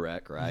a car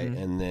wreck, right?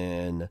 Mm-hmm. And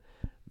then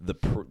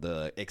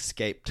the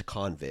escaped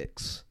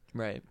convicts,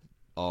 right,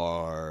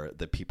 are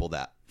the people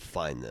that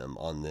find them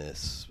on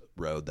this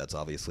road that's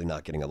obviously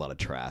not getting a lot of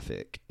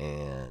traffic,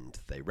 and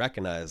they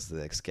recognize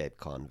the escaped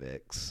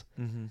convicts,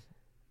 and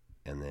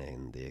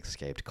then the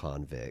escaped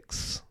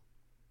convicts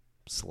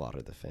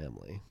slaughter the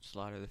family.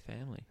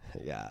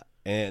 Yeah.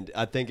 And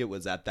I think it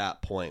was at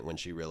that point when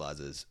she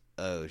realizes,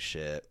 oh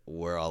shit,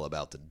 we're all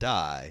about to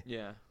die.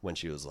 Yeah. When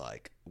she was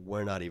like,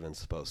 we're not even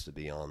supposed to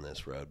be on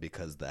this road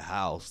because the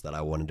house that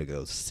I wanted to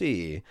go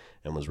see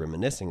and was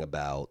reminiscing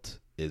about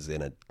is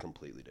in a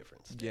completely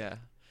different state. Yeah.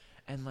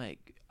 And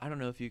like, I don't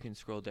know if you can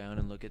scroll down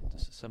and look at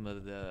some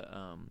of the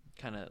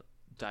kind of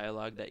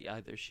dialogue that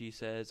either she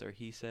says or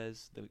he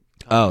says.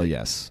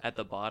 Yes. At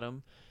the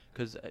bottom,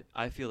 because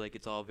I feel like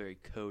it's all very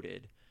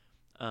coded.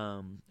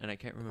 And I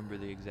can't remember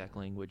the exact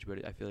language,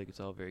 but I feel like it's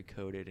all very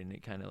coded, and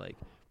it kind of like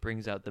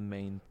brings out the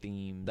main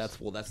themes. That's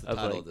the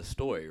title like, of the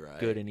story, right?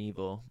 Good and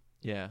evil.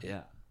 Yeah.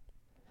 Yeah.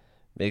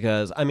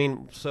 Because, I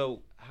mean,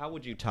 so how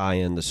would you tie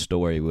in the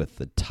story with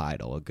the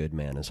title, A Good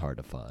Man is Hard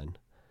to Find?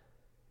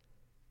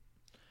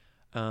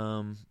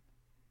 I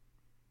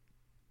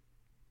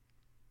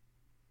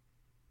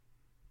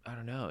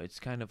don't know. It's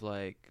kind of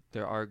like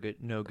there are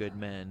no good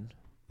men,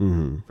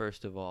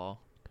 first of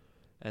all.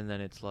 And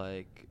then it's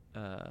like,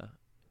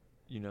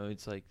 you know,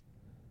 it's like,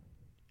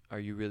 are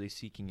you really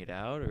seeking it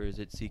out, or is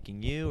it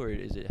seeking you, or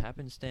is it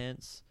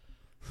happenstance?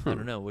 I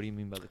don't know. What do you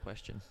mean by the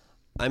question?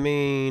 I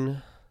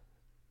mean,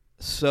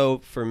 so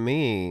for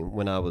me,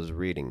 when I was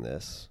reading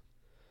this,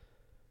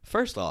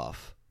 first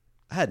off,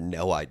 I had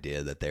no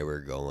idea that they were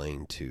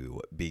going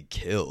to be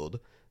killed.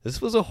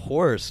 This was a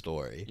horror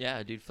story.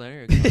 Yeah, dude,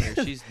 Flannery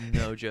O'Connor, she's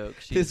no joke.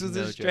 This was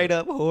a straight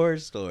up horror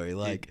story.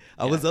 Like, dude,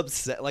 I was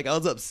upset. Like, I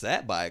was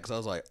upset by it because I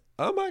was like,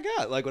 oh my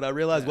God. Like, when I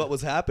realized what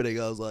was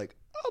happening, I was like,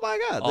 oh my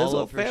God, there's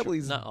whole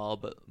families. Not all,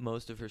 but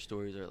most of her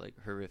stories are like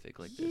horrific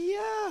like this.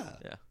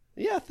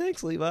 Yeah,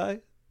 thanks, Levi.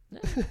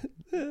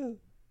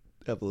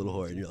 Have a little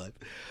horror in your life.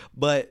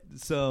 But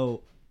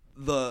so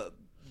the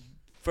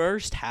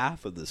first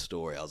half of the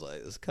story, I was like,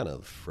 this is kind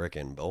of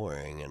freaking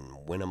boring. And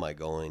when am I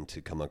going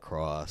to come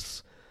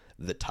across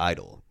the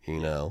title, you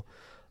know?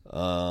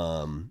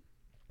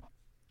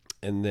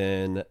 And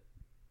then,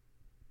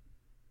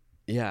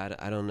 yeah,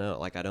 I don't know.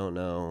 Like, I don't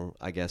know,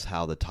 I guess,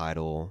 how the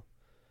title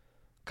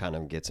kind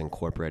of gets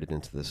incorporated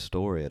into the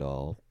story at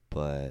all.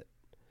 But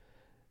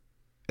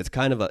it's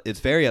kind of it's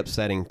very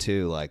upsetting,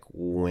 too, like,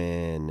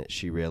 when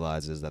she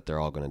realizes that they're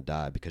all going to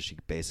die because she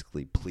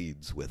basically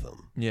pleads with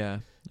them. Yeah.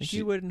 Like,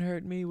 you wouldn't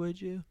hurt me,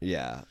 would you?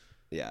 Yeah.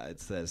 Yeah,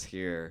 it says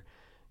here,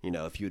 you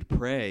know, if you'd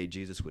pray,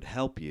 Jesus would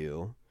help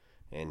you.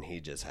 And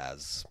he just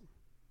has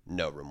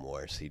no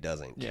remorse. He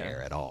doesn't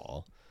care at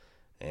all.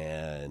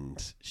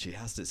 And she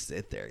has to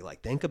sit there.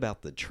 Like, think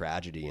about the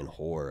tragedy and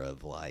horror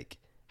of, like,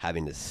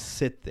 having to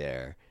sit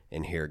there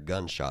and hear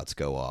gunshots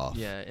go off.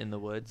 Yeah, in the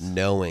woods.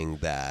 Knowing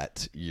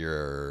that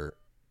your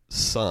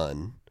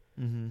son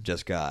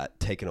just got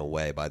taken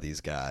away by these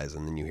guys,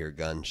 and then you hear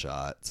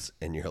gunshots,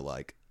 and you're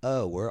like,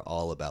 oh, we're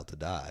all about to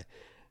die.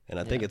 And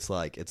I think it's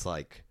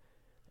like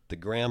the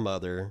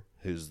grandmother,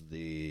 who's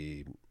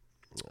the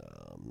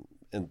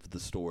in the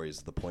story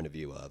is the point of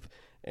view of,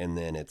 and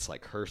then it's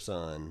like her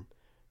son,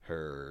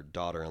 her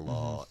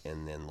daughter-in-law,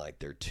 and then like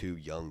their two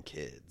young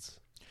kids.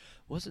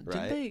 Did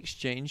they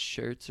exchange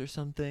shirts or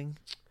something?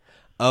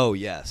 Oh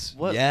yes,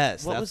 what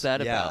was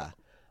that about?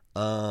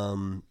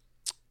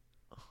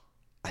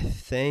 I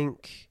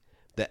think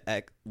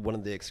one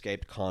of the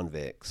escaped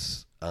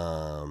convicts,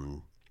 I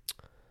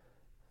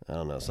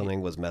don't know,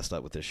 something was messed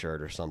up with his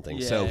shirt or something.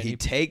 Yeah, so he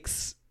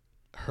takes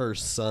her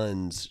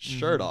son's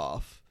shirt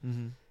off.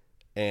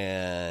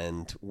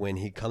 And when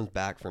he comes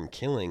back from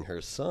killing her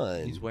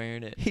son, he's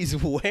wearing it.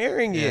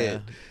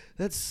 It.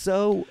 That's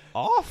so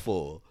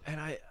awful.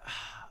 And I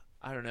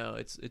don't know.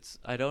 It's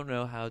I don't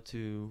know how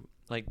to,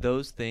 like,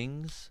 those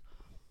things,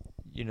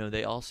 you know,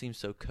 they all seem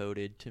so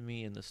coded to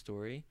me in the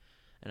story,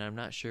 and I'm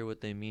not sure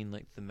what they mean,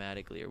 like,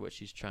 thematically, or what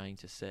she's trying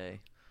to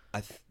say.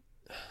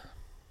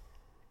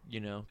 You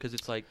know, because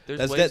it's like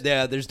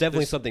there's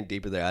definitely something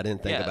deeper there. I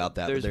didn't think about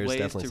that, but there's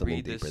definitely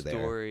something deeper there. There's ways to read this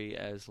story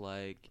as,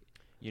 like,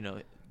 you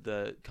know,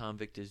 the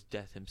convict is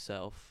death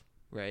himself,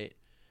 right?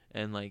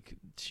 And, like,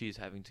 she's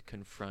having to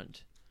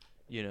confront,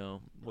 you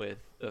know, with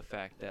the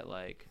fact that,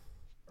 like,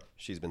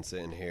 she's been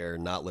sitting here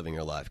not living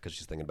her life because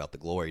she's thinking about the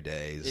glory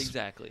days.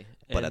 Exactly.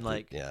 And,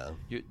 like,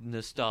 your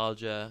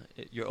nostalgia,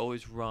 you're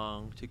always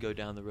wrong to go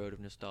down the road of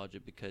nostalgia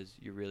because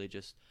you're really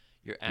just,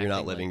 you're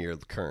not living your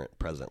current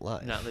present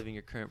life. Not living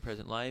your current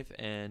present life,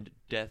 and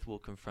death will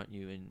confront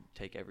you and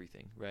take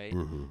everything, right?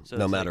 So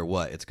no matter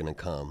what, it's going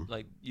to come.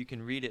 Like, you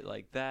can read it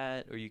like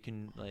that, or you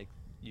can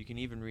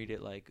even read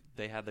it like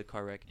they had the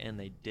car wreck and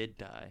they did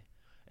die,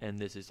 and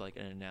this is like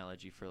an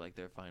analogy for, like,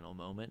 their final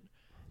moment,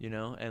 you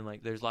know? And,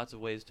 like, there's lots of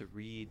ways to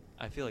read.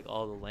 I feel like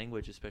all the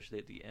language, especially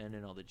at the end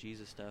and all the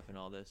Jesus stuff and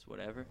all this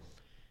whatever,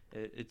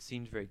 it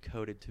seems very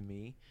coded to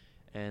me.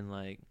 And,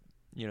 like,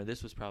 you know,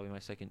 this was probably my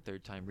second,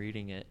 third time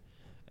reading it.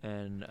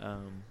 And,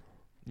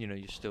 you know,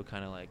 you're still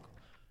kind of like,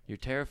 you're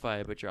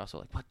terrified, but you're also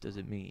like, what does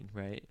it mean,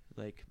 right?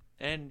 Like,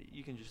 and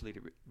you can just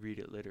read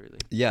it literally.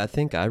 Yeah, I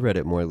think I read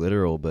it more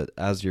literal, but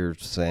as you're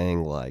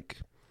saying, like,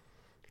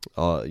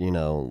 you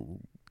know,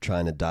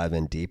 trying to dive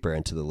in deeper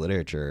into the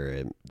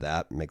literature,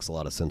 that makes a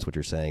lot of sense what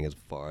you're saying as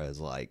far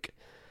as, like,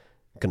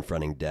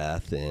 confronting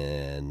death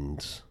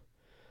and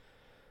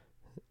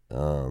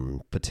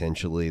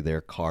potentially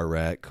their car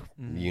wreck,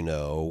 you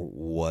know,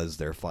 was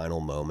their final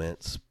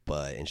moments,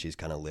 and she's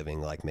kind of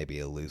living like maybe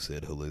a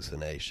lucid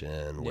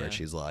hallucination where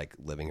she's like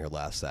living her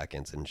last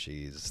seconds and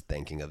she's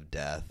thinking of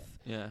death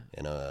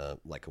in a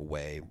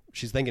way.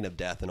 She's thinking of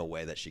death in a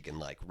way that she can,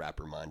 like, wrap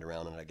her mind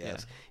around it, I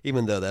guess.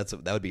 Even though that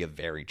would be a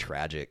very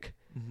tragic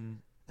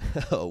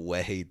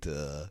way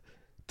to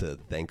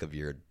think of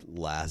your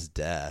last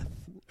death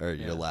or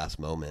your last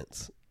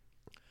moments.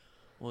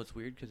 Well, it's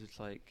weird because it's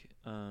like,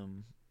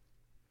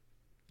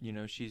 you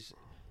know,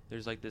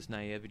 there's like this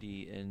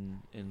naivety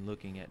in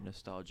looking at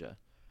nostalgia,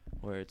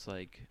 where it's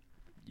like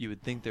you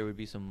would think there would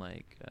be some,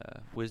 like,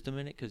 wisdom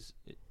in it, because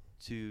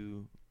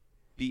to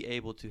be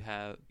able to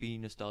be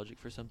nostalgic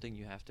for something,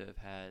 you have to have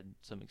had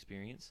some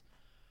experience.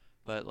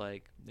 But,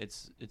 like,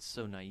 it's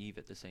so naive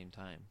at the same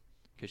time,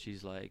 because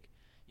she's like,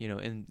 you know,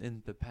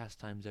 in the past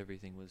times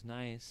everything was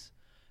nice,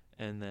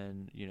 and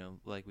then, you know,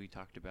 like we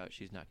talked about,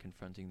 she's not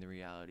confronting the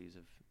realities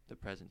of the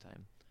present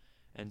time.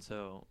 And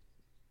so,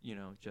 you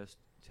know, just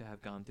to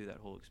have gone through that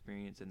whole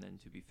experience and then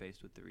to be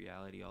faced with the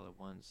reality all at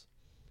once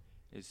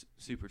is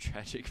super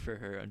tragic for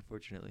her,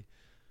 unfortunately.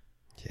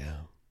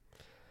 Yeah.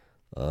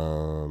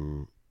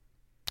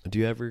 Do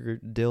you ever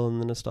deal in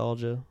the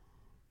nostalgia?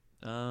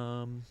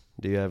 Do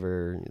you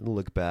ever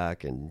look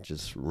back and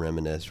just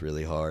reminisce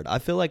really hard? I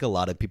feel like a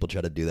lot of people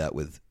try to do that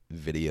with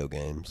video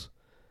games.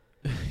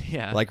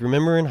 Yeah. Like,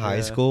 remember in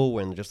high school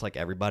when just, like,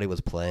 everybody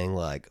was playing,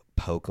 like,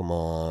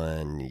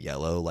 Pokemon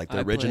Yellow, like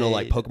the original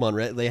like Pokemon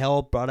Red? They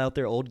all brought out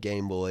their old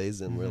Game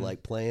Boys and were,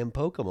 like, playing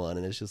Pokemon,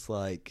 and it's just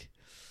like,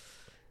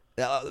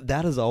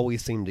 That has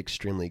always seemed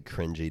extremely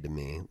cringy to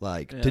me.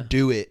 Like, to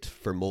do it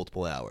for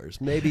multiple hours.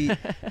 Maybe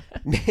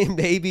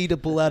to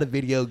pull out a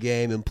video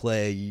game and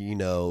play,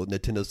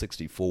 Nintendo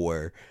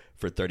 64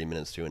 for 30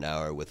 minutes to an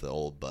hour with an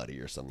old buddy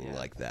or something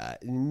like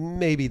that.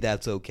 Maybe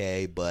that's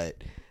okay,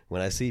 but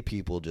when I see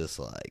people just,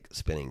 like,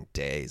 spending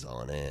days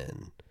on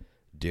end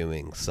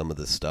doing some of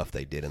the stuff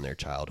they did in their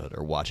childhood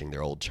or watching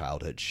their old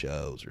childhood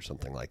shows or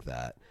something like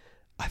that,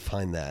 I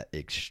find that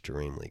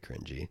extremely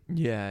cringy.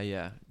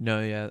 Yeah.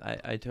 No, yeah,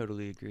 I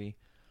totally agree.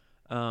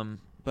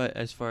 But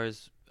as far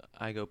as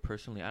I go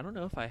personally, I don't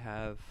know if I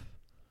have,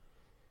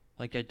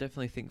 like, I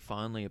definitely think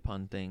fondly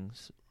upon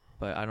things,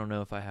 but I don't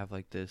know if I have,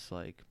 like, this,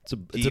 like,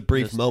 it's a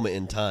brief moment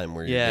in time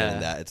where you're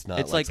doing that. It's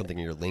not like something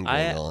you're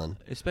lingering on.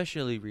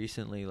 Especially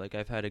recently, like,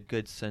 I've had a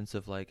good sense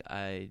of, like,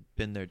 I've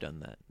been there, done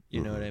that. You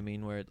know what I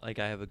mean? Where, like,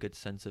 I have a good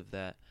sense of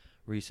that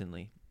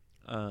recently.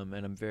 And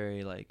I'm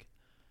very, like,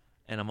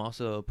 and I'm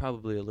also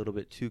probably a little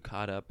bit too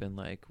caught up in,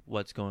 like,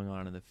 what's going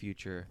on in the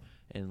future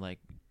and, like,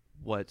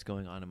 what's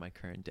going on in my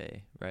current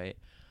day, right?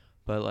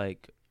 But,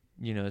 like,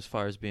 as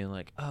far as being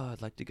like, oh,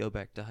 I'd like to go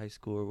back to high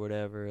school or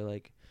whatever,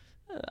 like,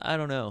 I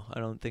don't know. I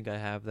don't think I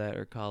have that,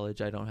 or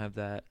college. I don't have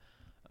that.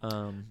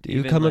 Do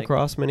you come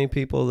across many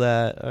people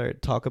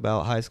that talk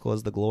about high school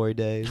as the glory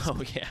days?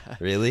 Oh, yeah.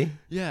 Really?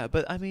 Yeah,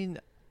 but, I mean,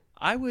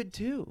 I would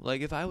too.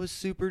 Like, if I was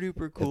super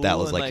duper cool. If that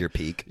was like your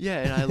peak. Yeah,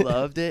 and I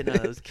loved it and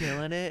I was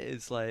killing it.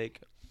 It's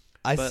like.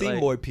 I see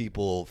more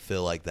people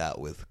feel like that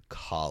with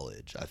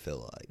college, I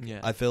feel like. Yeah.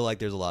 I feel like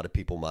there's a lot of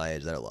people my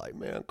age that are like,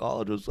 man,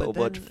 college was so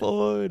much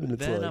fun. And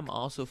it's then I'm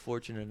also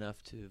fortunate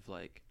enough to have,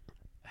 like,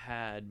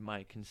 had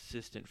my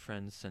consistent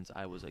friends since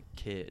I was a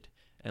kid.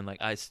 And, like,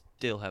 I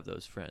still have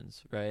those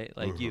friends, right?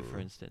 Like you, for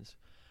instance.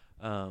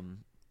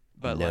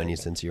 But I've known you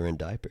since you were in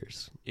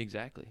diapers.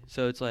 Exactly.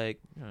 So it's like,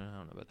 I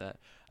don't know about that.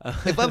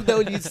 If I've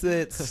known you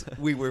since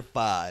we were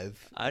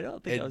 5. I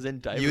don't think I was in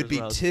diapers. You would be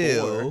when I was 2.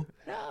 4.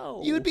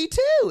 No. You would be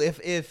 2.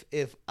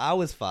 If I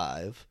was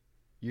 5,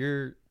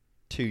 you're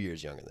 2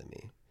 years younger than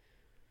me.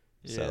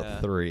 Yeah. So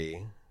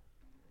 3.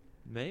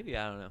 Maybe,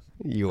 I don't know.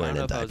 You weren't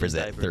in diapers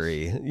at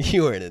 3.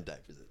 You weren't in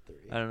diapers at 3.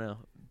 I don't know.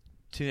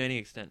 To any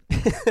extent.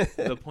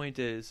 The point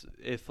is,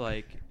 if,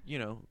 like,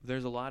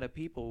 there's a lot of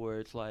people where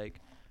it's like,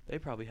 they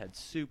probably had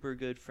super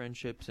good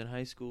friendships in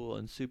high school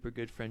and super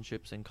good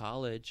friendships in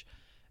college,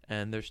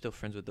 and they're still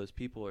friends with those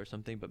people or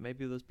something, but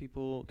maybe those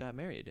people got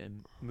married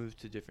and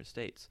moved to different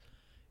states,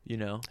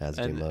 As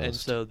do most. And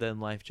so then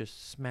life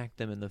just smacked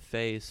them in the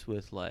face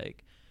with,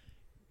 like,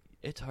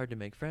 it's hard to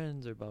make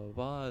friends or blah, blah,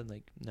 blah, and,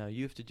 like, now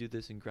you have to do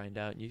this and grind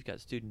out, and you've got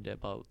student debt,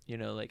 blah,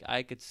 like,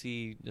 I could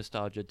see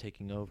nostalgia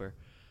taking over.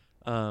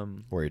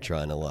 Where you're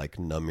trying to, like,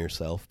 numb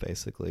yourself,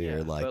 basically,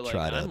 or, like,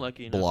 try to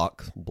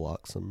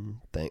block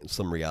some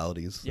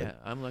realities. Yeah,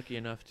 I'm lucky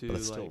enough to,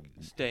 like,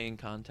 stay in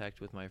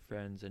contact with my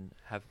friends and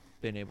have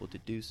been able to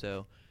do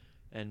so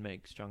and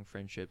make strong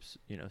friendships,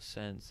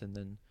 since. And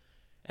then,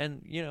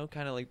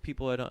 kind of like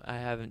people I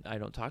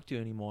don't talk to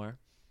anymore,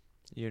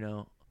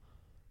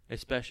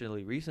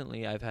 especially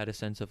recently, I've had a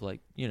sense of,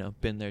 like,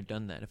 been there,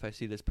 done that. If I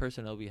see this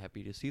person, I'll be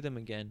happy to see them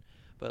again.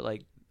 But,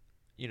 like,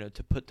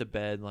 to put to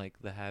bed,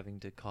 like, the having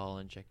to call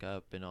and check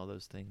up and all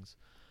those things.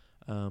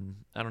 I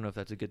don't know if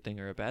that's a good thing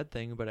or a bad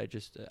thing, but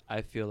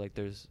I feel like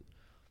there's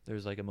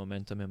like a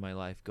momentum in my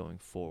life going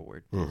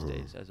forward these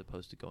days as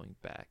opposed to going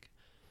back.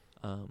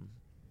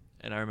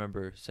 And I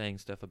remember saying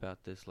stuff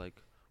about this,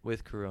 like,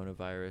 with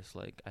coronavirus,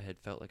 like, I had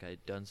felt like I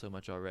had done so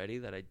much already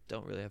that I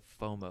don't really have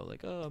FOMO.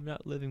 Like, oh, I'm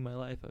not living my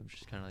life. I'm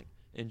just kind of, like,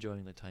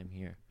 enjoying the time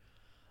here.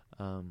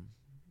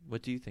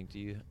 What do you think? Do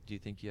you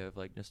think you have,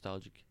 like,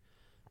 nostalgic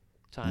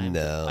time?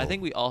 No. I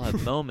think we all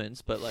have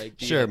moments, but, like,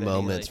 sure,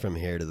 moments from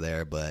here to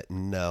there, but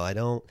no, I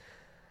don't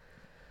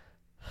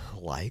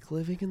like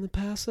living in the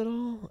past at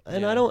all.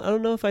 And I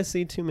don't know if I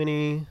see too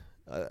many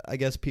I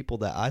guess people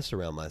that I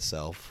surround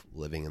myself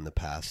living in the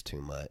past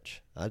too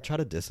much. I try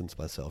to distance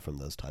myself from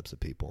those types of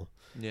people.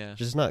 Yeah.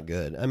 Just not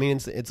good. I mean,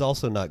 it's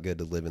also not good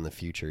to live in the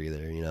future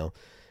either,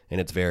 and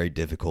it's very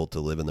difficult to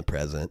live in the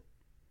present.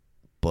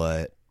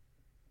 But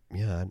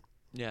yeah.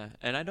 Yeah,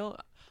 and I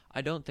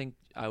don't think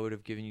I would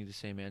have given you the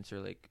same answer,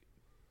 like,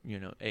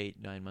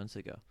 8-9 months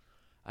ago.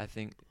 I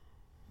think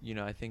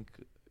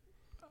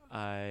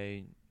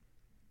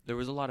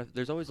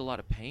there's always a lot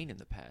of pain in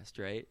the past,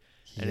 right?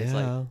 And it's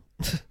like,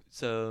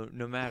 so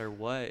no matter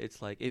what,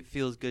 it's like, it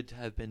feels good to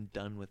have been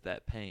done with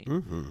that pain.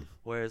 Mm-hmm.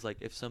 Whereas, like,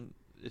 if some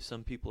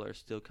people are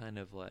still kind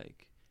of,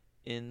 like,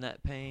 in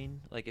that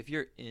pain, like, if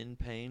you're in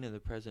pain in the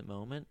present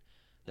moment,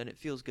 then it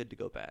feels good to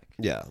go back.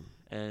 Yeah.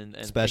 And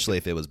especially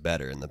if it was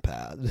better in the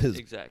past.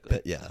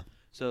 Exactly. Yeah.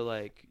 So,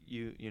 like,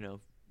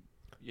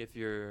 if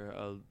you're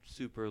a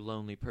super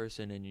lonely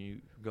person and you're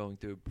going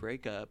through a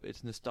breakup,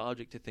 it's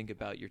nostalgic to think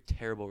about your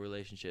terrible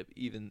relationship,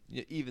 even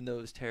though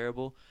it was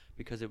terrible,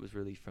 because it was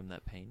relief from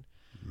that pain.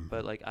 Mm-hmm.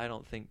 But, like, I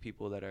don't think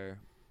people that are,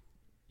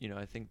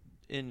 I think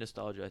in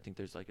nostalgia, I think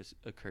there's like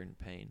a current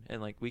pain,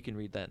 and like we can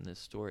read that in this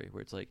story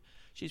where it's like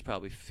she's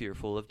probably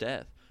fearful of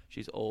death.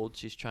 She's old.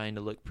 She's trying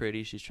to look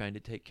pretty. She's trying to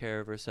take care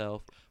of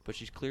herself, but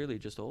she's clearly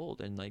just old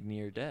and like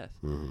near death.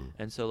 Mm-hmm.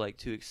 And so like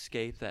to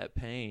escape that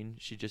pain,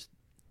 she just,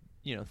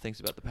 thinks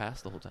about the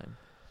past the whole time.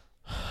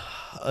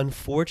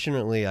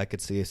 Unfortunately, I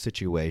could see a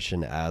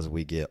situation as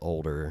we get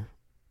older,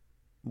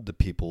 the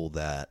people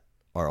that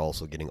are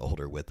also getting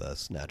older with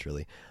us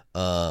naturally,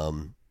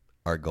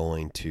 are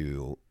going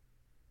to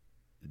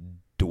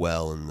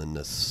dwell in the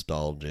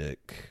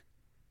nostalgic,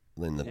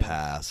 in the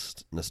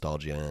past,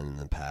 nostalgia in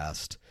the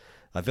past.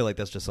 I feel like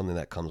that's just something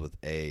that comes with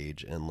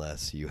age,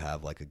 unless you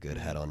have like a good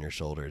head on your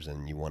shoulders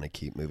and you want to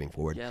keep moving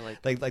forward. Yeah,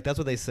 like that's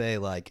what they say.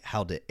 Like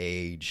how to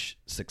age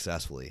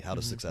successfully, how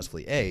to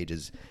successfully age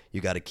is you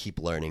got to keep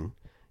learning,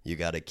 you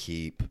got to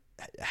keep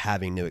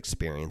having new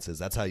experiences.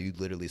 That's how you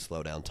literally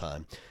slow down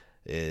time.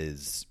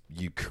 Is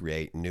you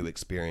create new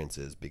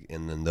experiences,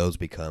 and then those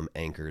become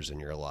anchors in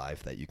your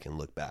life that you can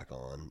look back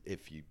on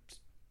if you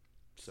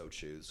so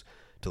choose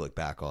to look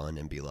back on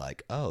and be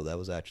like, oh, that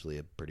was actually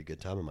a pretty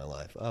good time in my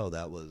life. Oh,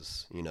 that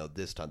was,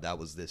 this time, that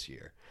was this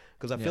year.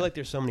 Because I feel like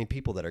there's so many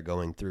people that are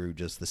going through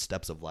just the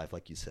steps of life,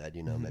 like you said,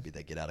 maybe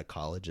they get out of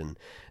college and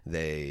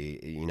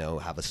they,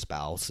 have a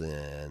spouse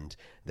and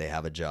they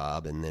have a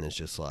job, and then it's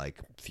just like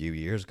a few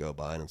years go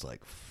by and it's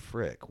like,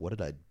 frick, what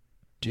did I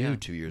do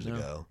 2 years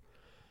ago?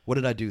 What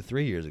did I do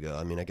 3 years ago?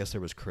 I mean, I guess there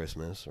was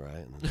Christmas, right?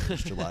 And then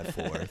there's July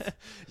 4th.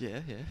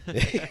 Yeah.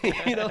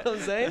 You know what I'm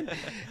saying?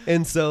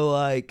 And so,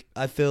 like,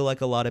 I feel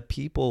like a lot of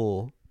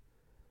people,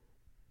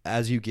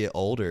 as you get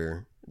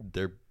older,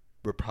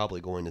 we're probably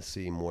going to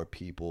see more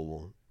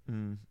people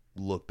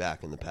look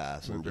back in the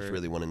past and just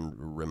really want to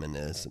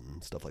reminisce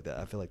and stuff like that.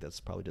 I feel like that's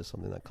probably just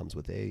something that comes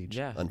with age,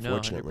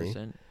 unfortunately.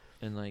 100%.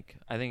 And like,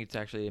 I think it's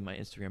actually in my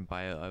Instagram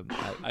bio.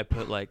 I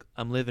put like,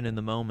 I'm living in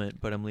the moment,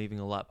 but I'm leaving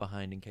a lot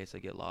behind in case I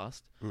get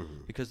lost.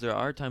 Mm-hmm. Because there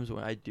are times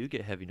when I do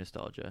get heavy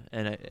nostalgia,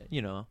 and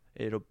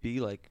it'll be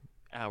like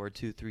hour,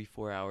 2, 3,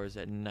 4 hours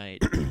at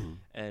night,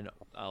 and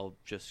I'll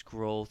just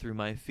scroll through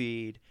my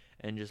feed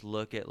and just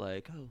look at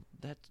like, oh,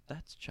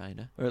 that's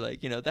China, or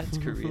like, that's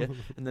Korea,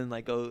 and then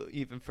like go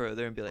even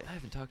further and be like, I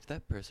haven't talked to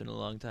that person in a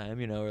long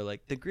time, or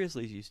like the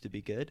Grizzlies used to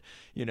be good,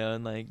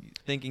 and like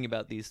thinking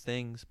about these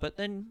things. But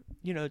then,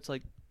 it's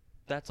like,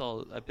 that's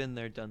all, I've been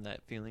there, done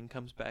that. Feeling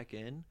comes back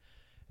in,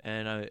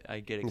 and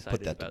I get excited.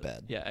 Put that about to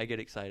bed. Yeah, I get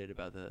excited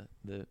about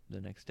the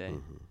next day.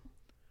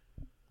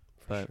 Mm-hmm.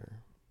 For sure.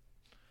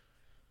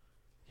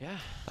 Yeah.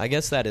 I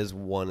guess that is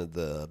one of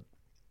the,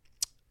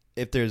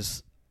 if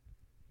there's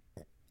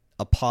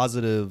a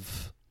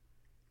positive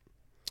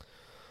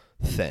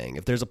thing,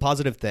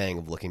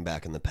 of looking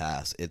back in the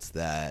past, it's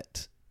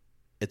that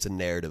it's a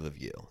narrative of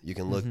you. You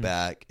can look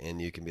back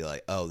and you can be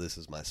like, oh, this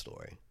is my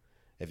story.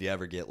 If you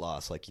ever get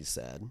lost, like you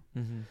said,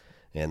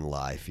 in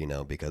life,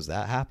 because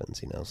that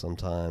happens,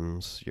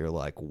 sometimes you're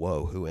like,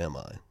 whoa, who am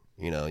I?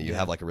 You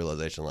have like a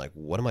realization like,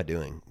 what am I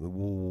doing?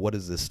 What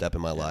is this step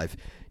in my life?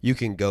 You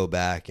can go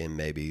back and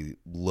maybe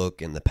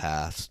look in the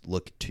past,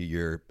 look to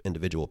your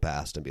individual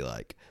past and be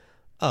like,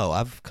 oh,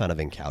 I've kind of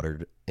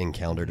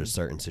encountered a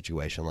certain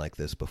situation like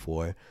this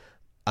before.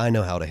 I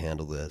know how to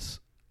handle this.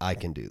 I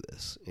can do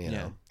this,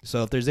 know?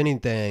 So if there's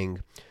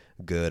anything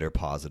good or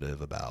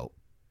positive about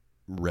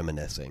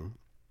reminiscing,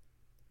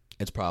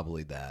 it's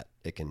probably that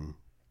it can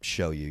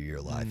show you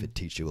your life. It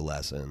teach you a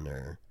lesson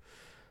or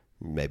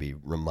maybe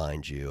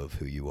remind you of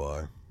who you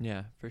are.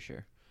 Yeah, for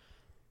sure.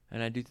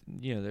 And I do,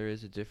 there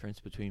is a difference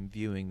between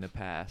viewing the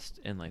past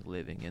and like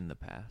living in the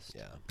past.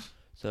 Yeah.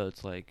 So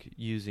it's like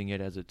using it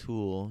as a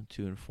tool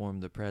to inform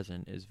the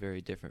present is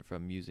very different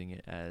from using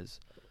it as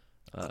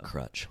a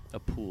crutch, a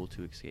pool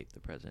to escape the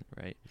present,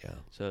 right? Yeah.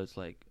 So it's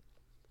like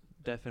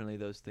definitely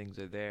those things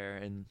are there,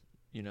 and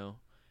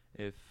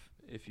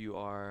if you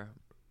are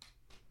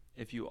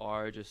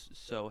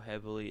just so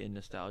heavily in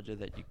nostalgia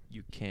that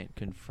you can't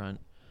confront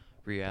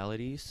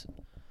realities,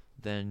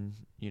 then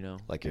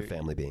like your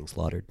family being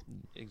slaughtered.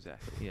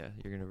 Exactly. Yeah,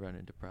 you're gonna run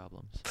into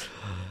problems.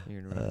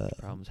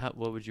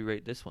 What would you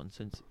rate this one?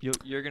 Since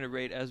you're gonna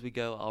rate as we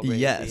go, I'll rate.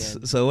 Yes.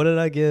 So what did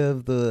I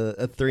give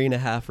a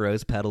 3.5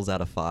 rose petals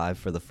out of 5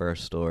 for the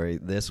first story?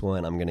 This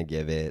one I'm gonna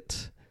give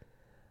it.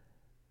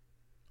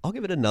 I'll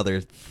give it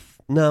another.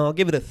 I'll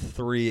give it a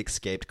 3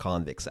 escaped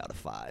convicts out of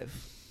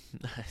 5.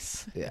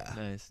 Nice. Yeah.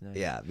 Nice.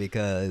 Yeah,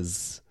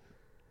 because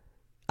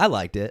I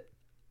liked it,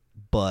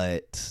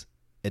 but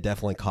it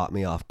definitely caught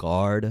me off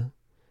guard,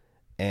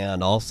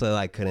 and also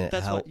I couldn't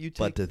help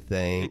but to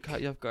think. It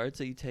caught you off guard,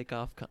 so you take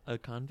off a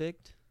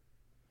convict?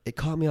 It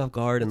caught me off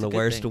guard in the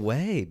worst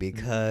way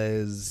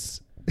because...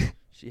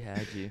 She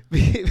had you.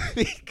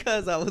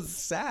 Because I was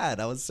sad.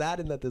 I was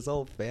saddened that this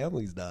whole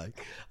family's dying.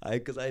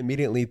 Because I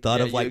immediately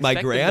thought of like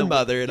my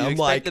grandmother, and I'm like...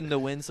 You expect them to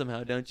win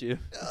somehow, don't you?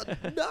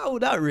 No,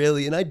 not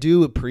really. And I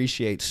do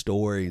appreciate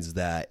stories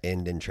that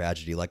end in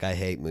tragedy. Like, I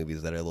hate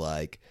movies that are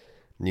like...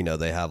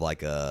 they have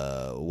like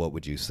a, what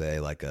would you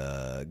say, like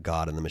a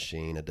God in the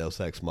machine, a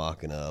Deus Ex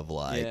Machina of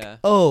like,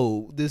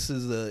 oh, this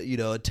is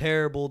a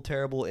terrible,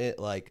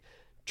 like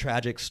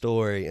tragic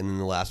story, and then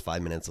the last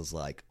 5 minutes is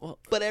like, well,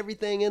 but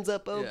everything ends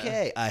up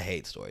okay. Yeah. I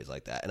hate stories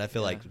like that, and I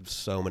feel like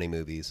so many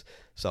movies,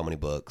 so many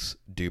books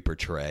do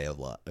portray a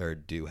lot, or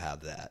do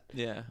have that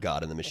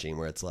God in the machine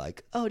where it's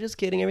like, oh, just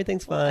kidding,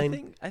 everything's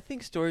fine. I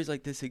think stories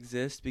like this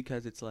exist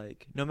because it's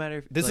like, no matter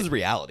if this is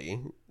reality.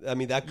 I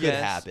mean, that could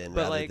happen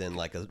rather than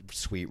like a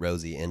sweet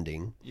rosy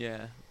ending.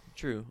 Yeah,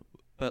 true.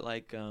 But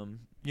like,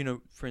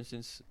 for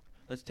instance,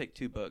 let's take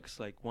two books.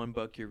 Like one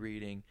book you're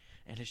reading,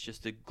 and it's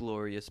just a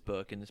glorious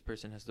book, and this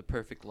person has the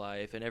perfect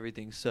life, and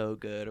everything's so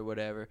good or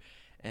whatever,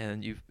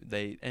 and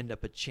they end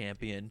up a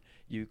champion.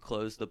 You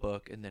close the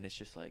book, and then it's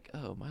just like,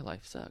 oh, my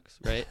life sucks,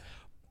 right?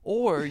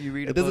 Or you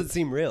read a book. It doesn't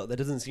seem real. That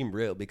doesn't seem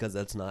real because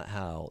that's not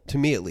how, to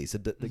me at least,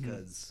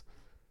 because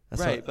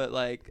that's right. But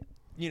like,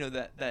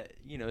 that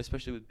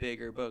especially with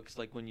bigger books,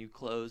 like when you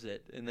close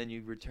it and then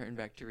you return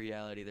back to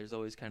reality, there's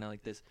always kind of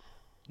like this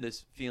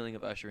feeling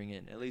of ushering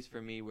in, at least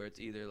for me, where it's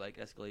either like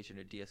escalation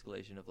or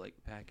de-escalation of like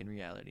back in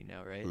reality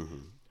now, right? Mm-hmm.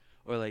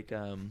 Or like,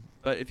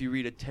 but if you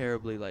read a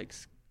terribly like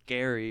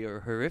scary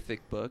or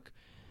horrific book,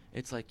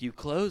 it's like you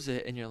close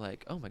it and you're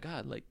like, oh my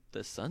God, like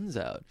the sun's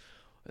out,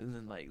 and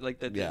then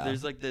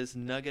there's like this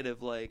nugget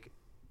of like,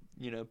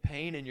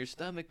 pain in your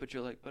stomach, but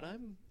you're like, but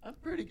I'm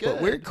pretty good.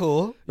 But we're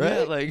cool, right?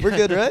 Yeah, like we're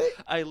good, right?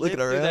 I lived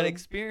through that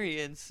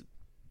experience,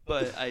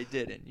 but I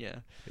didn't. Yeah.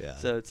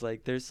 So it's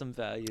like there's some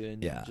value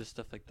in just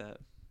stuff like that.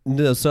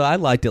 No, so I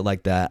liked it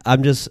like that.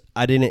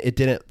 It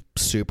didn't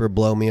super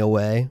blow me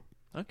away.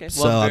 Okay.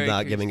 So I'm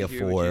not giving a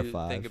 4 or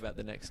 5. Think about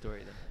the next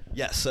story then.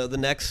 Yeah, so the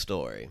next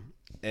story,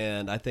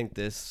 and I think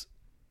this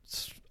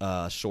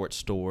short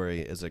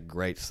story is a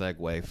great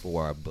segue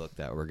for our book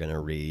that we're going to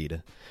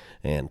read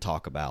and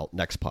talk about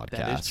next podcast.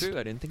 That is true.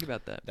 I didn't think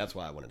about that. That's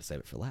why I wanted to save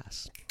it for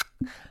last.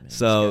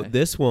 So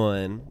this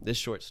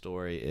short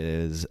story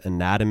is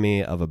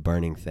Anatomy of a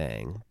Burning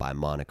Thing by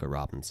Monica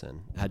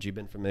Robinson. Had you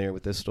been familiar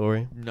with this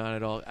story? Not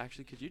at all.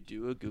 Actually, could you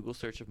do a Google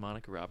search of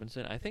Monica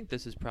Robinson? I think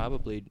this is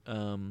probably,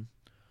 the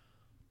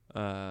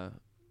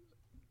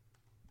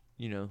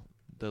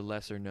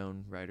lesser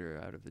known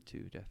writer out of the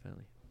two,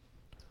 definitely.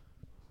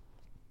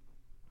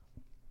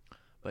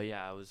 But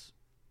yeah,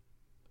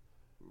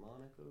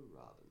 Monica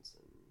Robinson.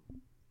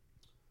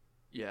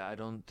 Yeah, I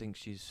don't think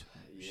she's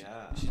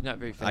not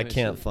very famous. I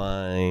can't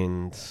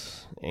find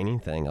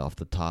anything off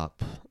the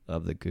top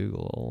of the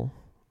Google.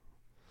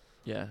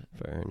 Yeah,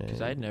 for her name,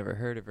 because I'd never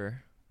heard of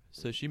her.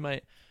 So she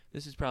might.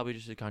 This is probably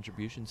just a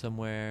contribution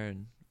somewhere,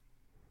 and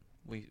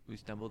we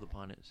stumbled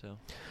upon it.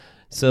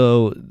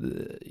 So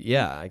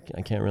I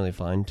can't really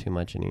find too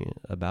much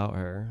about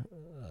her.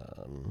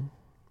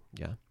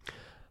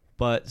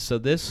 But so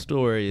this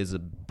story is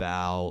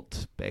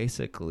about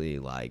basically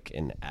like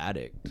an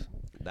addict.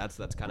 That's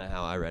kind of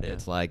how I read it.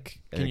 It's like,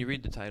 can you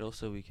read the title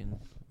so we can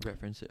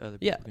reference it? Other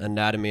people? Yeah,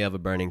 Anatomy of a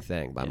Burning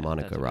Thing by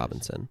Monica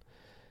Robinson.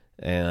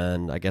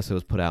 And I guess it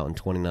was put out in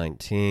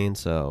 2019,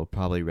 so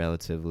probably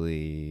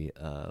relatively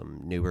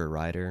newer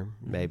writer,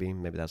 maybe.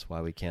 Maybe that's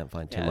why we can't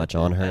find too much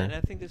on her. And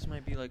I think this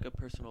might be like a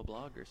personal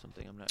blog or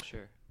something. I'm not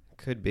sure.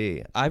 Could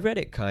be. I read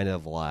it kind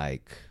of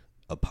like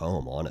a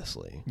poem,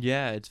 honestly.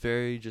 Yeah, it's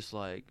very just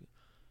like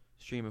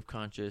stream of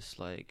conscious,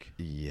 like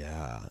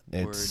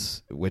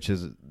this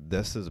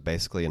is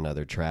basically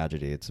another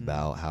tragedy. It's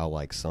about how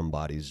like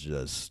somebody's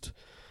just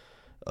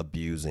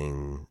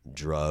abusing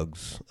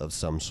drugs of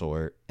some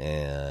sort,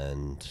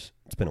 and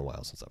it's been a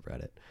while since I've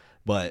read it,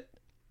 but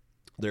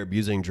they're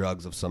abusing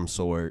drugs of some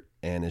sort,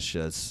 and it's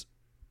just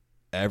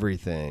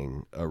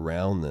everything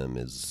around them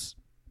is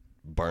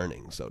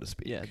burning, so to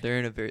speak. Yeah, they're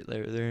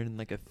in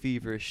like a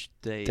feverish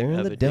state. They're in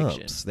of the addiction.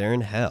 Dumps. They're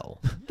in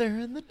hell. They're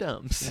in the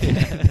dumps.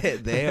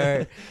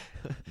 They're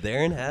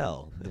in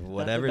hell.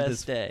 Whatever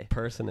this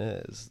person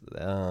is.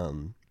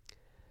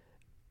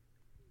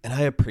 And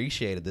I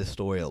appreciated this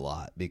story a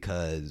lot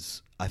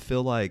because I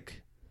feel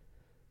like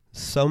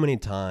so many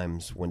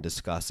times when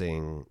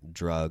discussing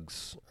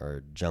drugs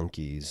or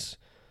junkies,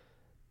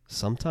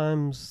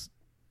 sometimes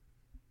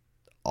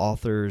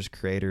authors,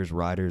 creators,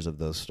 writers of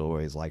those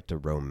stories like to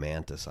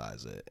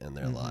romanticize it, and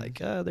they're like,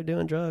 they're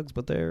doing drugs,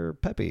 but they're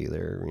peppy.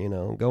 They're,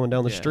 going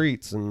down the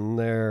streets, and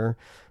they're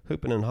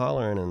hooping and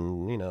hollering,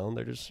 and,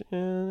 they're just,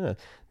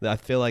 I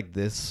feel like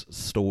this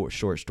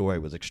short story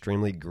was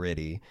extremely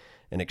gritty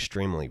and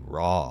extremely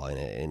raw,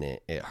 and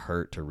it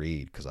hurt to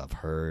read because I've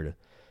heard,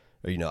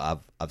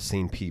 I've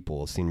seen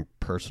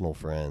personal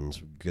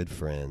friends, good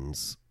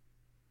friends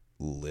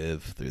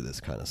live through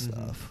this kind of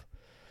stuff.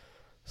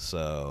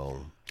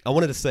 So I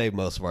wanted to save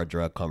most of our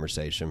drug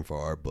conversation for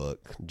our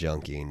book,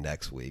 Junkie,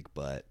 next week,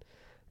 but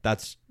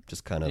that's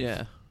just kind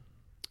of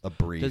a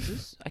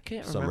brief I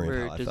can't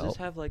remember. Does this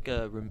have like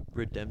a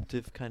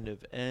redemptive kind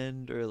of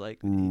end, or like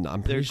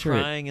I'm they're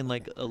crying in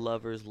like a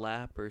lover's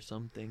lap or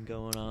something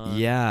going on?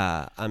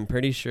 Yeah, I'm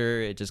pretty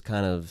sure it just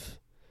kind of,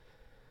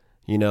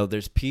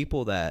 there's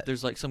people that...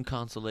 There's like some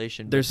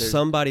consolation. There's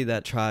somebody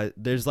that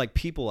there's like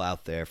people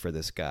out there for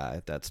this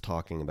guy that's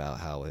talking about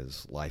how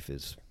his life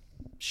is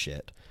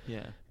shit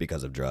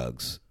because of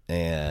drugs,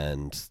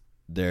 and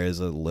there is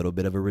a little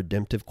bit of a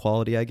redemptive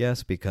quality, I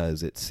guess,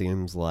 because it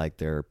seems like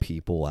there are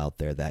people out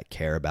there that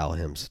care about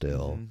him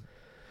still,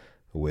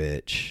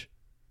 which,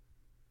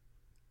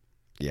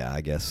 yeah,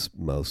 I guess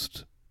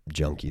most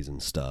junkies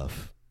and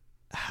stuff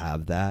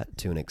have that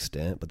to an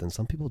extent, but then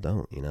some people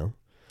don't, you know?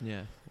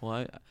 Yeah.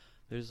 Well,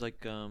 there's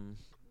like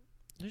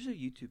there's a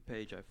YouTube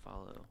page I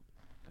follow,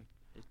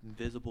 like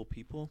Invisible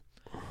People,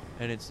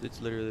 and it's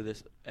literally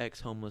this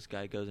ex-homeless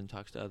guy goes and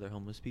talks to other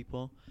homeless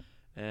people,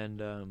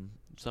 and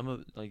some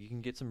of like you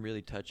can get some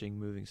really touching,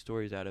 moving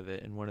stories out of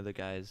it. And one of the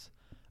guys,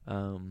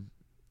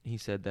 he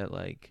said that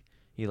like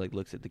he like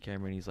looks at the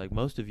camera and he's like,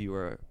 most of you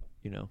are,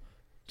 you know,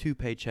 2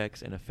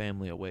 paychecks and a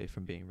family away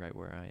from being right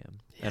where I am.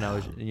 Yeah. And I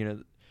was,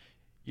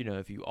 you know,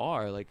 if you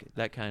are like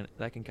that can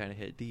kind of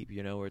hit deep,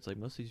 you know, where it's like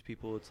most of these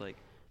people, it's like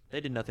they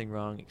did nothing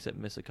wrong except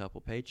miss a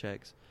couple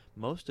paychecks.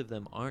 Most of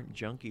them aren't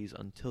junkies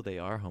until they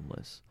are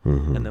homeless.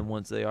 Mm-hmm. And then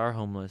once they are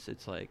homeless,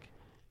 it's like,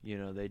 you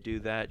know, they do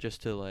that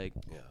just to like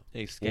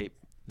escape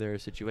their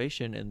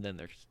situation, and then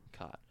they're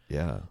caught.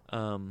 Yeah.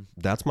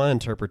 That's my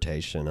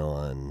interpretation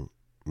on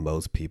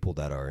most people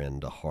that are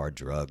into hard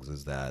drugs,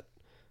 is that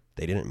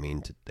they didn't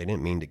mean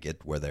to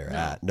get where they're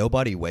at.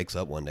 Nobody wakes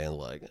up one day and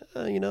like,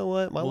 you know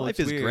what, my life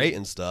is great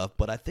and stuff,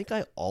 but I think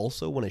I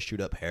also want to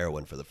shoot up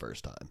heroin for the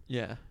first time.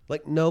 Yeah.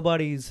 Like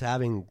nobody's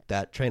having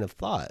that train of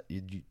thought.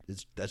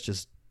 That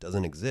just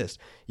doesn't exist.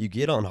 You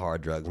get on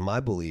hard drugs. My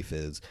belief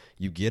is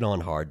you get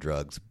on hard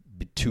drugs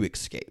to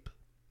escape.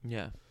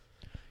 Yeah.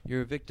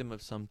 You're a victim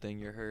of something,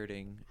 you're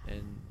hurting,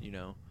 and, you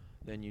know,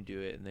 then you do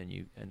it, and then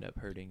you end up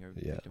hurting or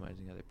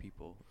victimizing other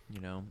people,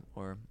 you know,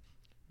 or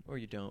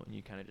you don't, and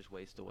you kind of just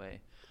waste away.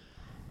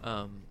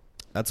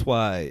 That's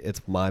why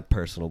it's my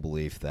personal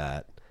belief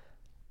that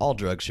all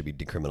drugs should be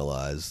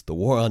decriminalized. The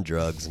war on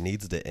drugs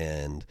needs to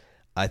end.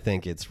 I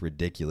think it's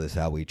ridiculous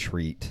how we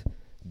treat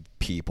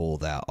people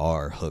that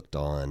are hooked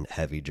on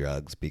heavy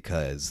drugs,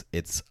 because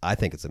I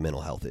think it's a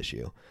mental health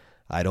issue.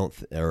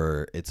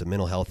 Or it's a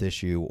mental health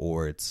issue,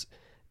 or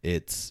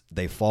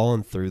they've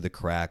fallen through the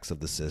cracks of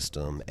the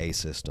system, a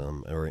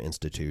system or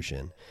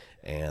institution,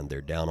 and they're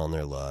down on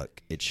their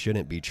luck. It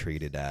shouldn't be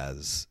treated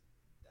as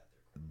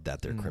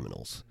that they're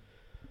criminals.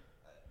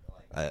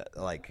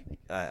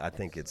 I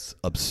think it's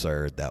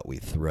absurd that we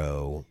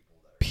throw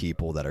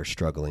people that are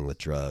struggling with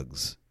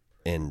drugs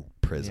in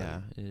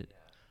prison. Yeah,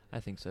 I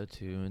think so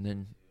too. And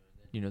then,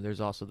 you know,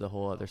 there's also the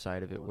whole other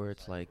side of it where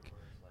it's like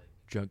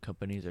drug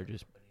companies are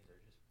just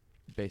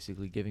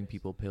basically giving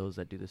people pills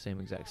that do the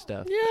same exact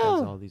stuff as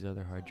all these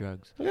other hard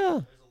drugs.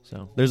 Yeah.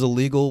 So there's a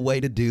legal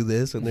way to do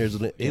this, and there's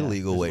an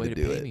illegal way to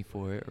do pay it. Me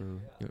for it,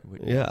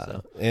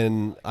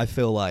 and I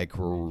feel like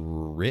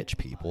rich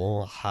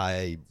people,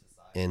 high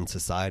in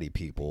society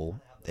people,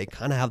 they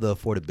kind of have the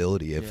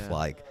affordability if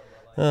like,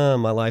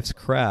 my life's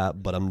crap,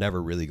 but I'm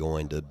never really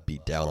going to be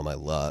down on my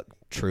luck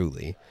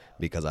truly,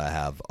 because I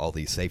have all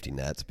these safety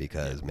nets,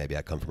 because maybe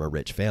I come from a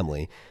rich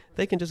family.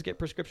 They can just get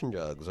prescription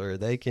drugs, or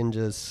they can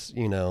just,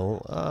 you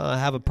know,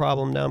 have a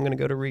problem. Now I'm going to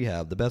go to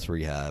rehab, the best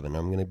rehab, and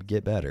I'm going to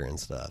get better and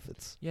stuff.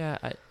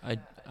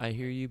 I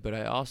hear you, but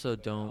I also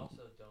don't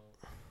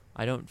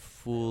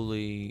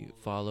fully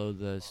follow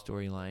the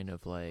storyline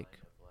of like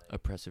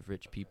oppressive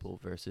rich people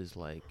versus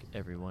like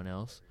everyone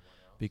else,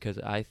 because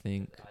I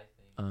think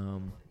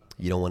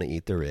you don't want to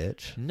eat the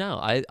rich? No,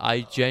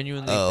 I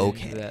genuinely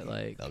think that,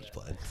 like, I was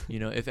playing. You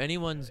know, if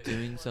anyone's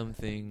doing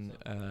something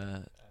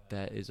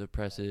that is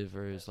oppressive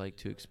or is like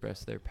to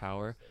express their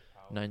power,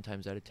 9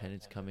 times out of 10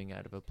 it's coming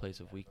out of a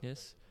place of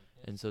weakness.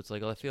 And so it's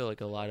like, I feel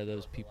like a lot of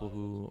those people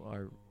who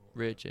are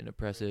rich and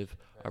oppressive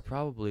are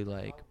probably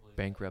like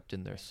bankrupt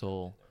in their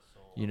soul,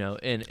 you know,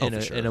 in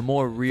a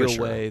more real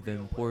way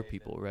than poor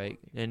people, right?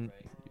 And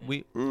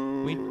we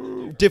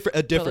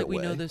different way.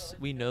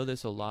 We know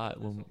this a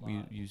lot when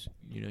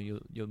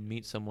you'll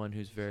meet someone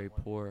who's very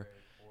poor,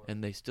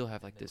 and they still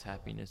have like this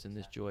happiness and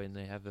this joy, and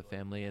they have a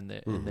family, and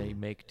they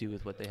make do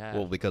with what they have.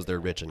 Well, because they're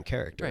rich in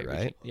character,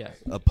 right? Yeah.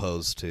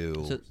 Opposed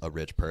to a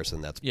rich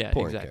person that's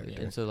poor in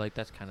character. And so like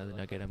that's kind of the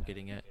nugget I'm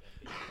getting at.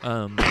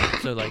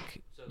 So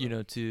like, you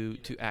know, to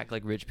act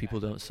like rich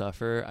people don't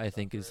suffer, I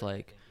think is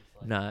like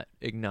not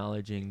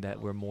acknowledging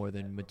that we're more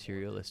than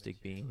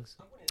materialistic beings.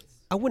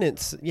 I wouldn't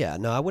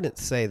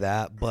say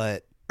that,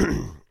 but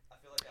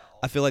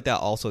I feel like that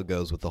also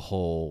goes with the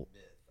whole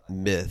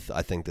myth.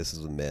 I think this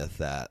is a myth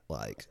that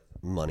like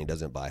money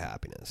doesn't buy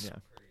happiness. Yeah.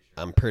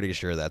 I'm pretty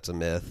sure that's a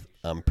myth.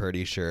 I'm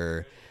pretty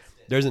sure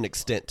there's an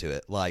extent to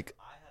it. Like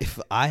if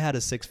I had a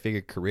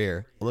 6-figure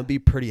career, I'm going to be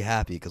pretty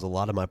happy because a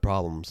lot of my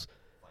problems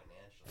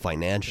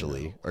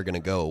financially are going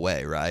to go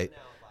away, right?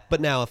 But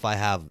now if I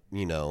have,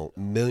 you know,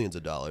 millions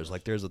of dollars,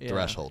 like there's a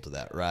threshold to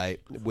that, right?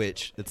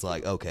 Which it's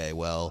like, okay,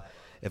 well,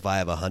 if I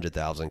have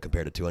 100,000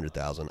 compared to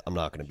 200,000, I'm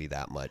not going to be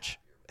that much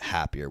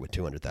happier with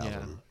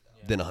 200,000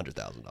 than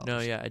 $100,000. No,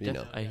 yeah,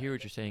 I hear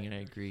what you're saying and I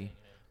agree.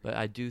 But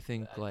I do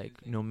think like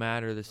no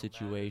matter the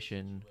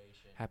situation,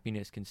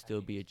 happiness can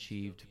still be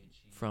achieved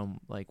from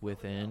like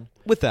within,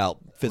 without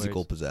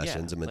physical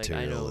possessions and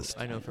materialistic.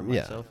 Like I know for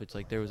myself, it's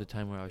like there was a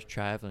time where I was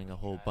traveling a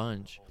whole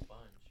bunch,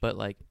 but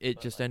like it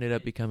just ended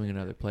up becoming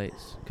another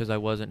place because I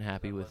wasn't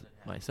happy with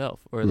myself.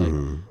 Or like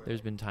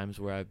there's been times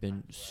where I've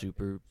been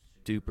super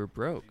duper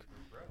broke,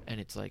 and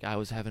it's like I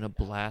was having a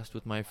blast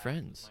with my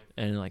friends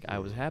and like I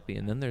was happy.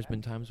 And then there's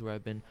been times where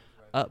I've been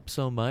up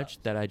so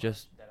much that I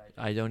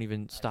don't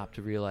even stop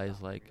to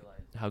realize like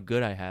how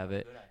good I have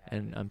it,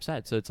 and I'm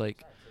sad. So it's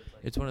like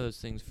it's one of those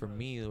things for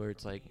me where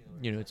it's like,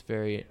 you know, it's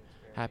very,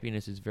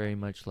 happiness is very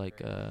much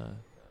like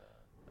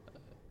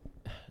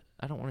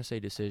I don't want to say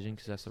decision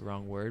because that's the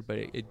wrong word, but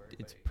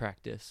it's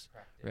practice,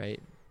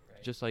 right?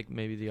 Just like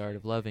maybe the art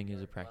of loving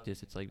is a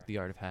practice, it's like the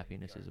art of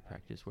happiness is a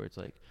practice, where it's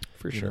like,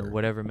 for you sure, know,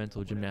 whatever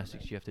mental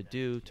gymnastics you have to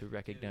do to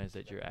recognize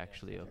that you're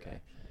actually okay,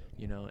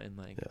 you know, and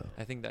like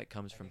I think that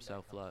comes from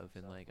self-love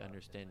and like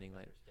understanding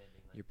like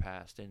your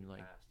past and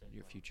like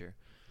your future,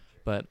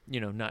 but you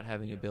know, not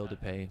having a bill to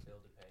pay,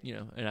 you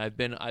know, and I've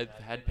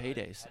had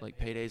paydays. Like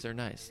paydays are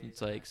nice.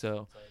 It's like,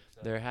 so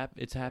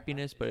it's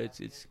happiness, but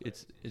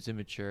it's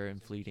immature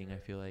and fleeting, I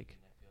feel like.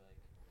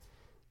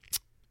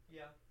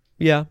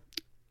 Yeah.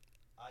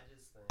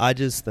 I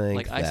just think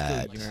like that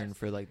I still yearn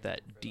for like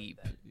that deep,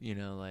 you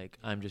know, like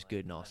I'm just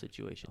good in all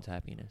situations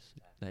happiness.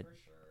 That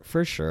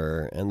for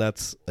sure, and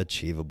that's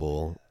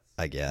achievable,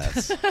 I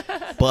guess.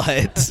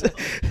 but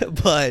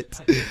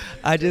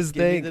I just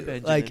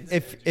think like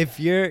if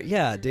you're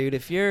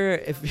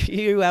if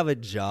you have a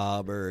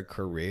job or a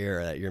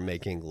career that you're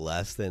making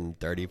less than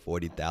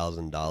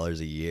 $30,000-$40,000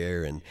 a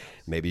year, and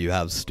maybe you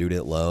have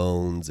student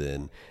loans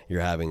and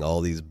you're having all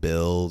these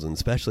bills, and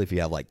especially if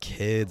you have like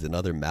kids and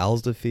other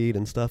mouths to feed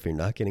and stuff, you're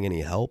not getting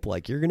any help,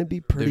 like you're going to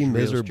be pretty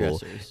miserable.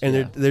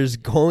 And there's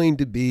going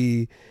to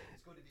be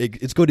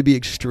it's going to be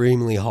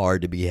extremely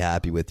hard to be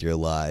happy with your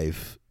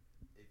life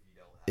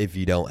if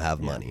you don't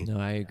have money. No,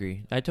 I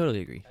agree. I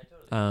totally agree.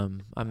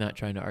 I'm not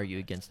trying to argue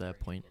against that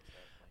point.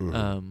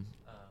 You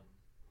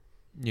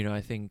know,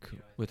 I think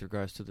with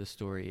regards to the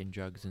story and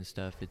drugs and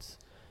stuff, it's,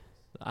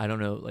 I don't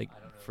know, like,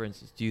 for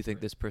instance, do you think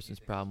this person's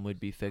problem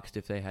would be fixed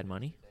if they had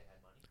money?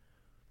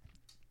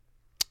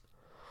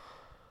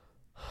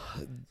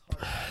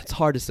 It's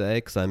hard to say,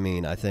 because I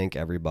mean, I think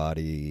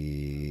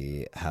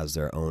everybody has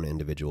their own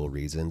individual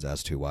reasons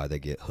as to why they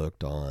get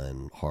hooked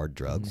on hard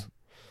drugs.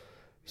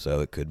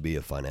 So it could be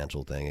a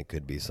financial thing. It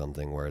could be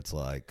something where it's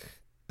like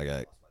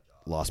I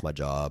lost my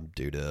job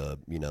due to,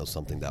 you know,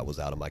 something that was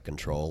out of my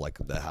control, like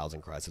the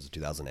housing crisis of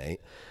 2008.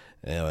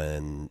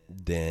 And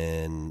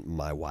then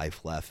my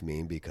wife left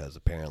me because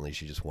apparently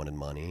she just wanted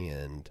money,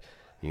 and,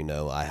 you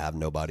know, I have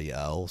nobody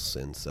else.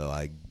 And so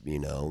I, you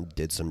know,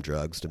 did some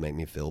drugs to make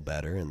me feel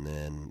better. And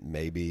then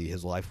maybe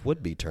his life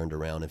would be turned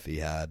around if he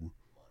had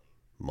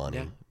money,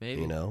 yeah,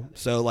 maybe. You know?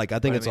 So like, I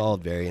think it's all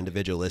very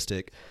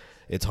individualistic.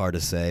 It's hard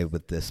to say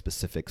with this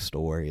specific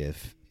story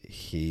if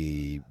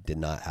he did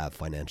not have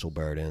financial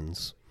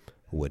burdens,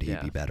 would he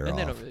be better off? And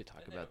they don't really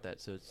talk about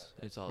that, so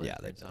it's all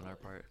it's on our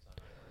part.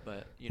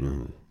 But, you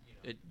know,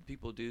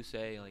 people do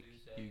say, like,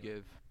 you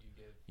give,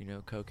 you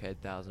know, cokehead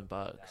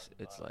 $1,000,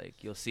 it's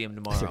like you'll see him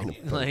tomorrow.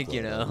 Like,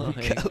 you know,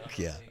 like,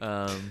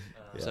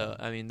 So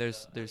I mean,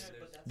 there's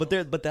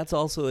but that's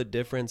also a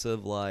difference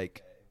of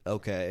like,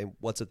 okay,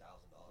 what's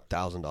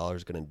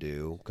 $1,000 going to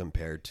do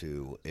compared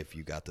to if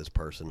you got this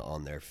person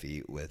on their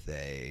feet with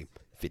a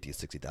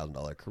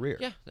 $50,000-$60,000 career?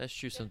 Yeah, that's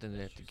true. Something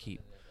they have to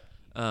keep.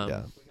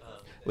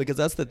 Because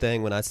that's the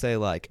thing. When I say,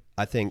 like,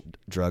 I think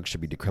drugs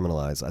should be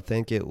decriminalized, I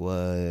think it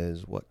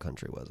was, what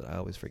country was it? I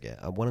always forget.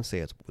 I want to say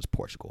it was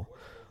Portugal.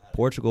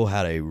 Portugal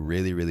had a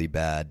really, really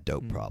bad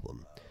dope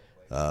problem,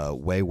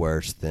 way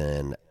worse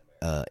than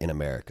in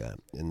America.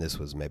 And this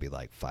was maybe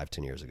like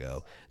 5-10 years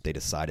ago. They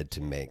decided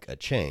to make a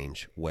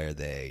change where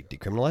they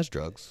decriminalized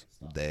drugs.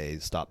 They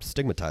stopped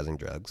stigmatizing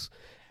drugs,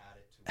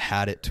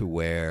 had it to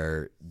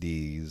where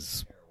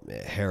these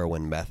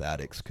heroin meth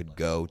addicts could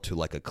go to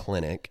like a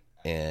clinic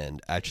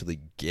and actually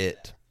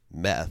get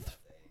meth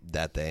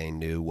that they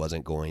knew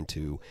wasn't going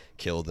to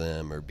kill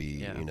them or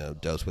be, you know,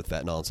 dosed with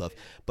fentanyl and stuff.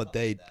 But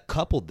they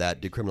coupled that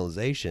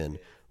decriminalization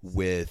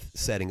with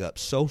setting up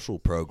social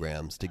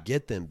programs to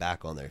get them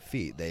back on their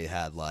feet. They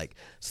had like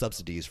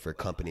subsidies for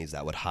companies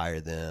that would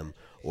hire them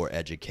or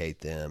educate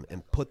them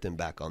and put them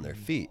back on their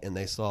feet. And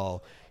they saw,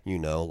 you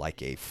know,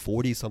 like a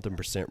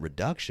 40-something%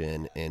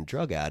 reduction in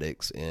drug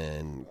addicts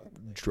and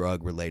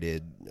drug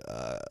related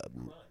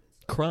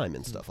crime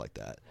and stuff like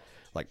that,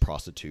 like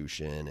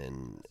prostitution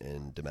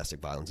and domestic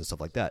violence and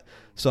stuff like that.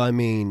 So I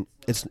mean,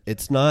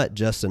 it's not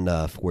just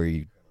enough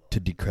to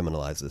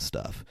decriminalize this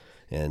stuff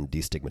and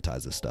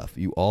destigmatize this stuff.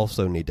 You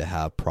also need to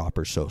have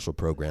proper social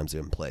programs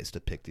in place to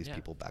pick these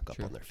people back up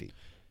on their feet.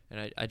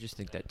 And I just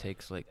think that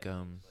takes like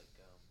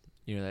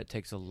you know, that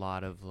takes a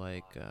lot of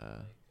like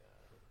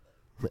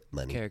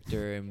money,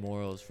 character and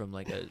morals from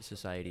like a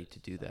society to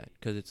do that,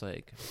 because it's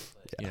like,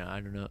 you know, I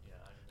don't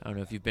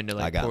know if you've been to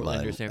like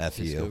Portland or San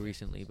Francisco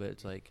recently, but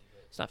it's like,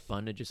 it's not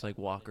fun to just like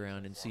walk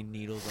around and see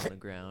needles on the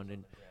ground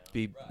and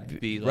be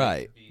like,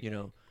 right, you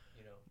know,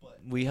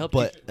 we help.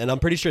 But and I'm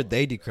pretty sure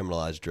they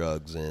decriminalized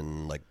drugs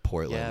in like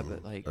Portland,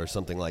 but like, or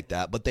something like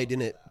that. But they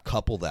didn't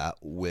couple that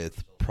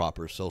with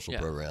proper social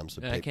programs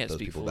to pick those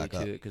people back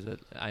up. I can't speak fully to it because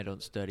I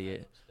don't study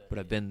it, but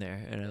I've been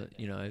there,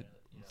 and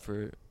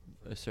for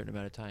a certain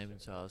amount of time,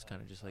 and so I was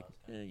kind of just like,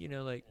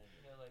 like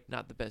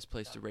not the best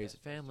place to raise a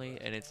family,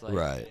 and it's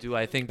like, do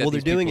I think that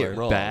they're doing it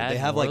wrong? Bad they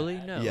have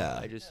morally? No,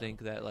 I just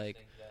think that like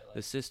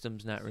the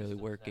system's not really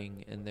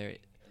working, and it's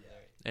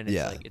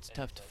like it's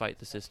tough to fight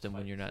the system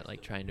when you're not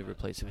like trying to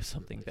replace it with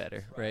something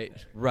better, right?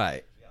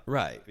 Right.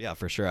 Yeah,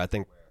 for sure. I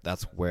think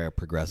that's where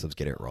progressives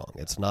get it wrong.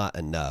 It's not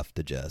enough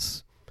to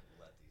just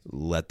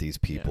let these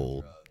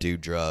people do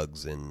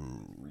drugs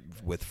and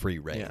with free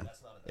reign.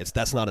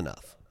 That's not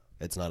enough.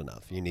 It's not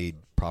enough. You need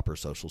proper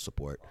social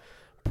support,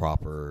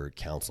 proper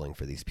counseling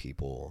for these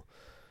people.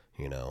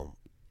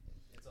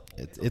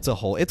 It's a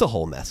whole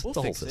mess. It's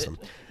a whole system.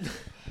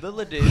 The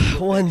Ladude.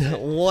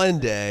 One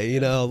day,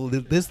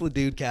 this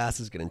Ladude cast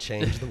is going to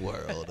change the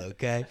world.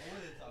 Okay.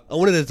 I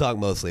wanted to talk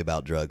mostly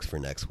about drugs for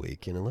next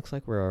week, and it looks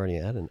like we're already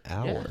at an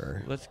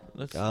hour. Let's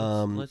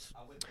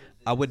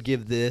I would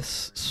give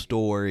this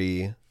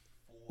story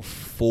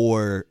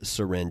 4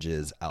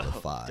 syringes out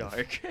of 5.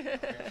 Dark.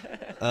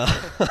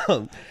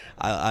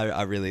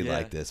 I really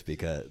like this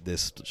because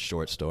this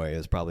short story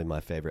is probably my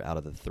favorite out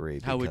of the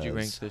 3. How would you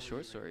rank the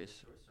short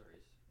stories?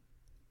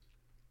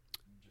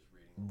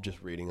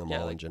 Just reading them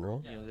all in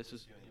general. This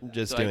was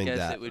just so doing I guess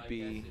that.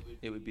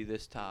 It would be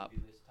this top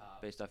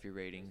based off your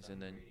ratings, and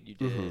then you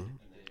did.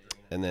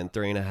 And then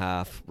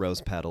 3.5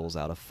 rose petals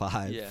out of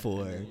 5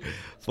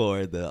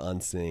 for the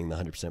Unseen, the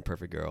 100%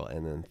 Perfect Girl,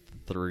 and then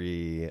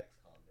 3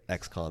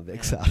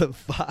 ex-convicts out of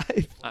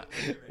 5.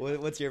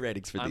 What's your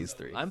ratings for these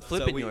 3? I'm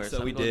flipping yours.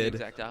 So we did the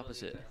exact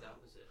opposite.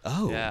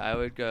 Oh. Yeah, I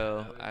would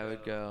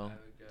go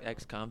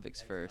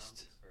ex-convicts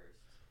first,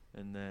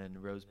 and then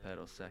rose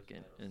petals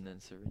second, and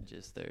then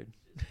syringes third.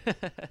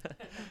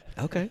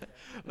 Okay.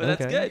 But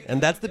that's good. And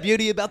that's the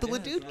beauty about the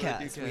Ladude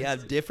cast. We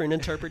have different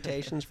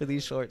interpretations for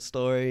these short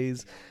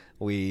stories.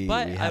 We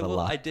had a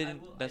lot. I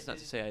didn't. That's not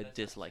to say I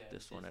disliked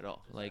this one at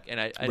all. Like, and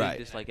I didn't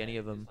dislike any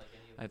of them.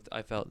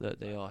 I felt that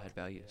they all had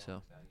value.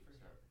 So,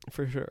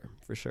 for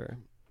sure.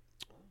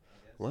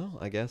 Well,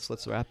 I guess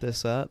let's wrap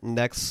this up.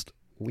 Next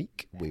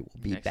week we will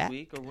be back. Next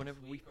week or whenever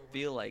we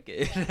feel like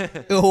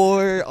it.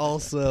 Or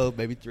also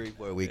maybe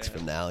 3-4 weeks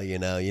from now. You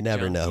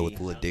never know with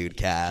the Ladude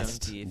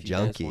cast. Junkie. If you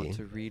guys want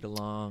to read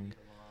along.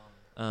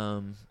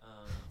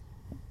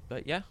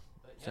 But yeah,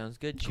 sounds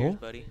good. Cheers,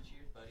 buddy.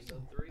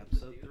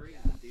 Episode 3,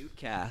 Ladude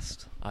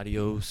cast.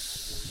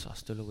 Adios.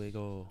 Hasta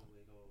luego.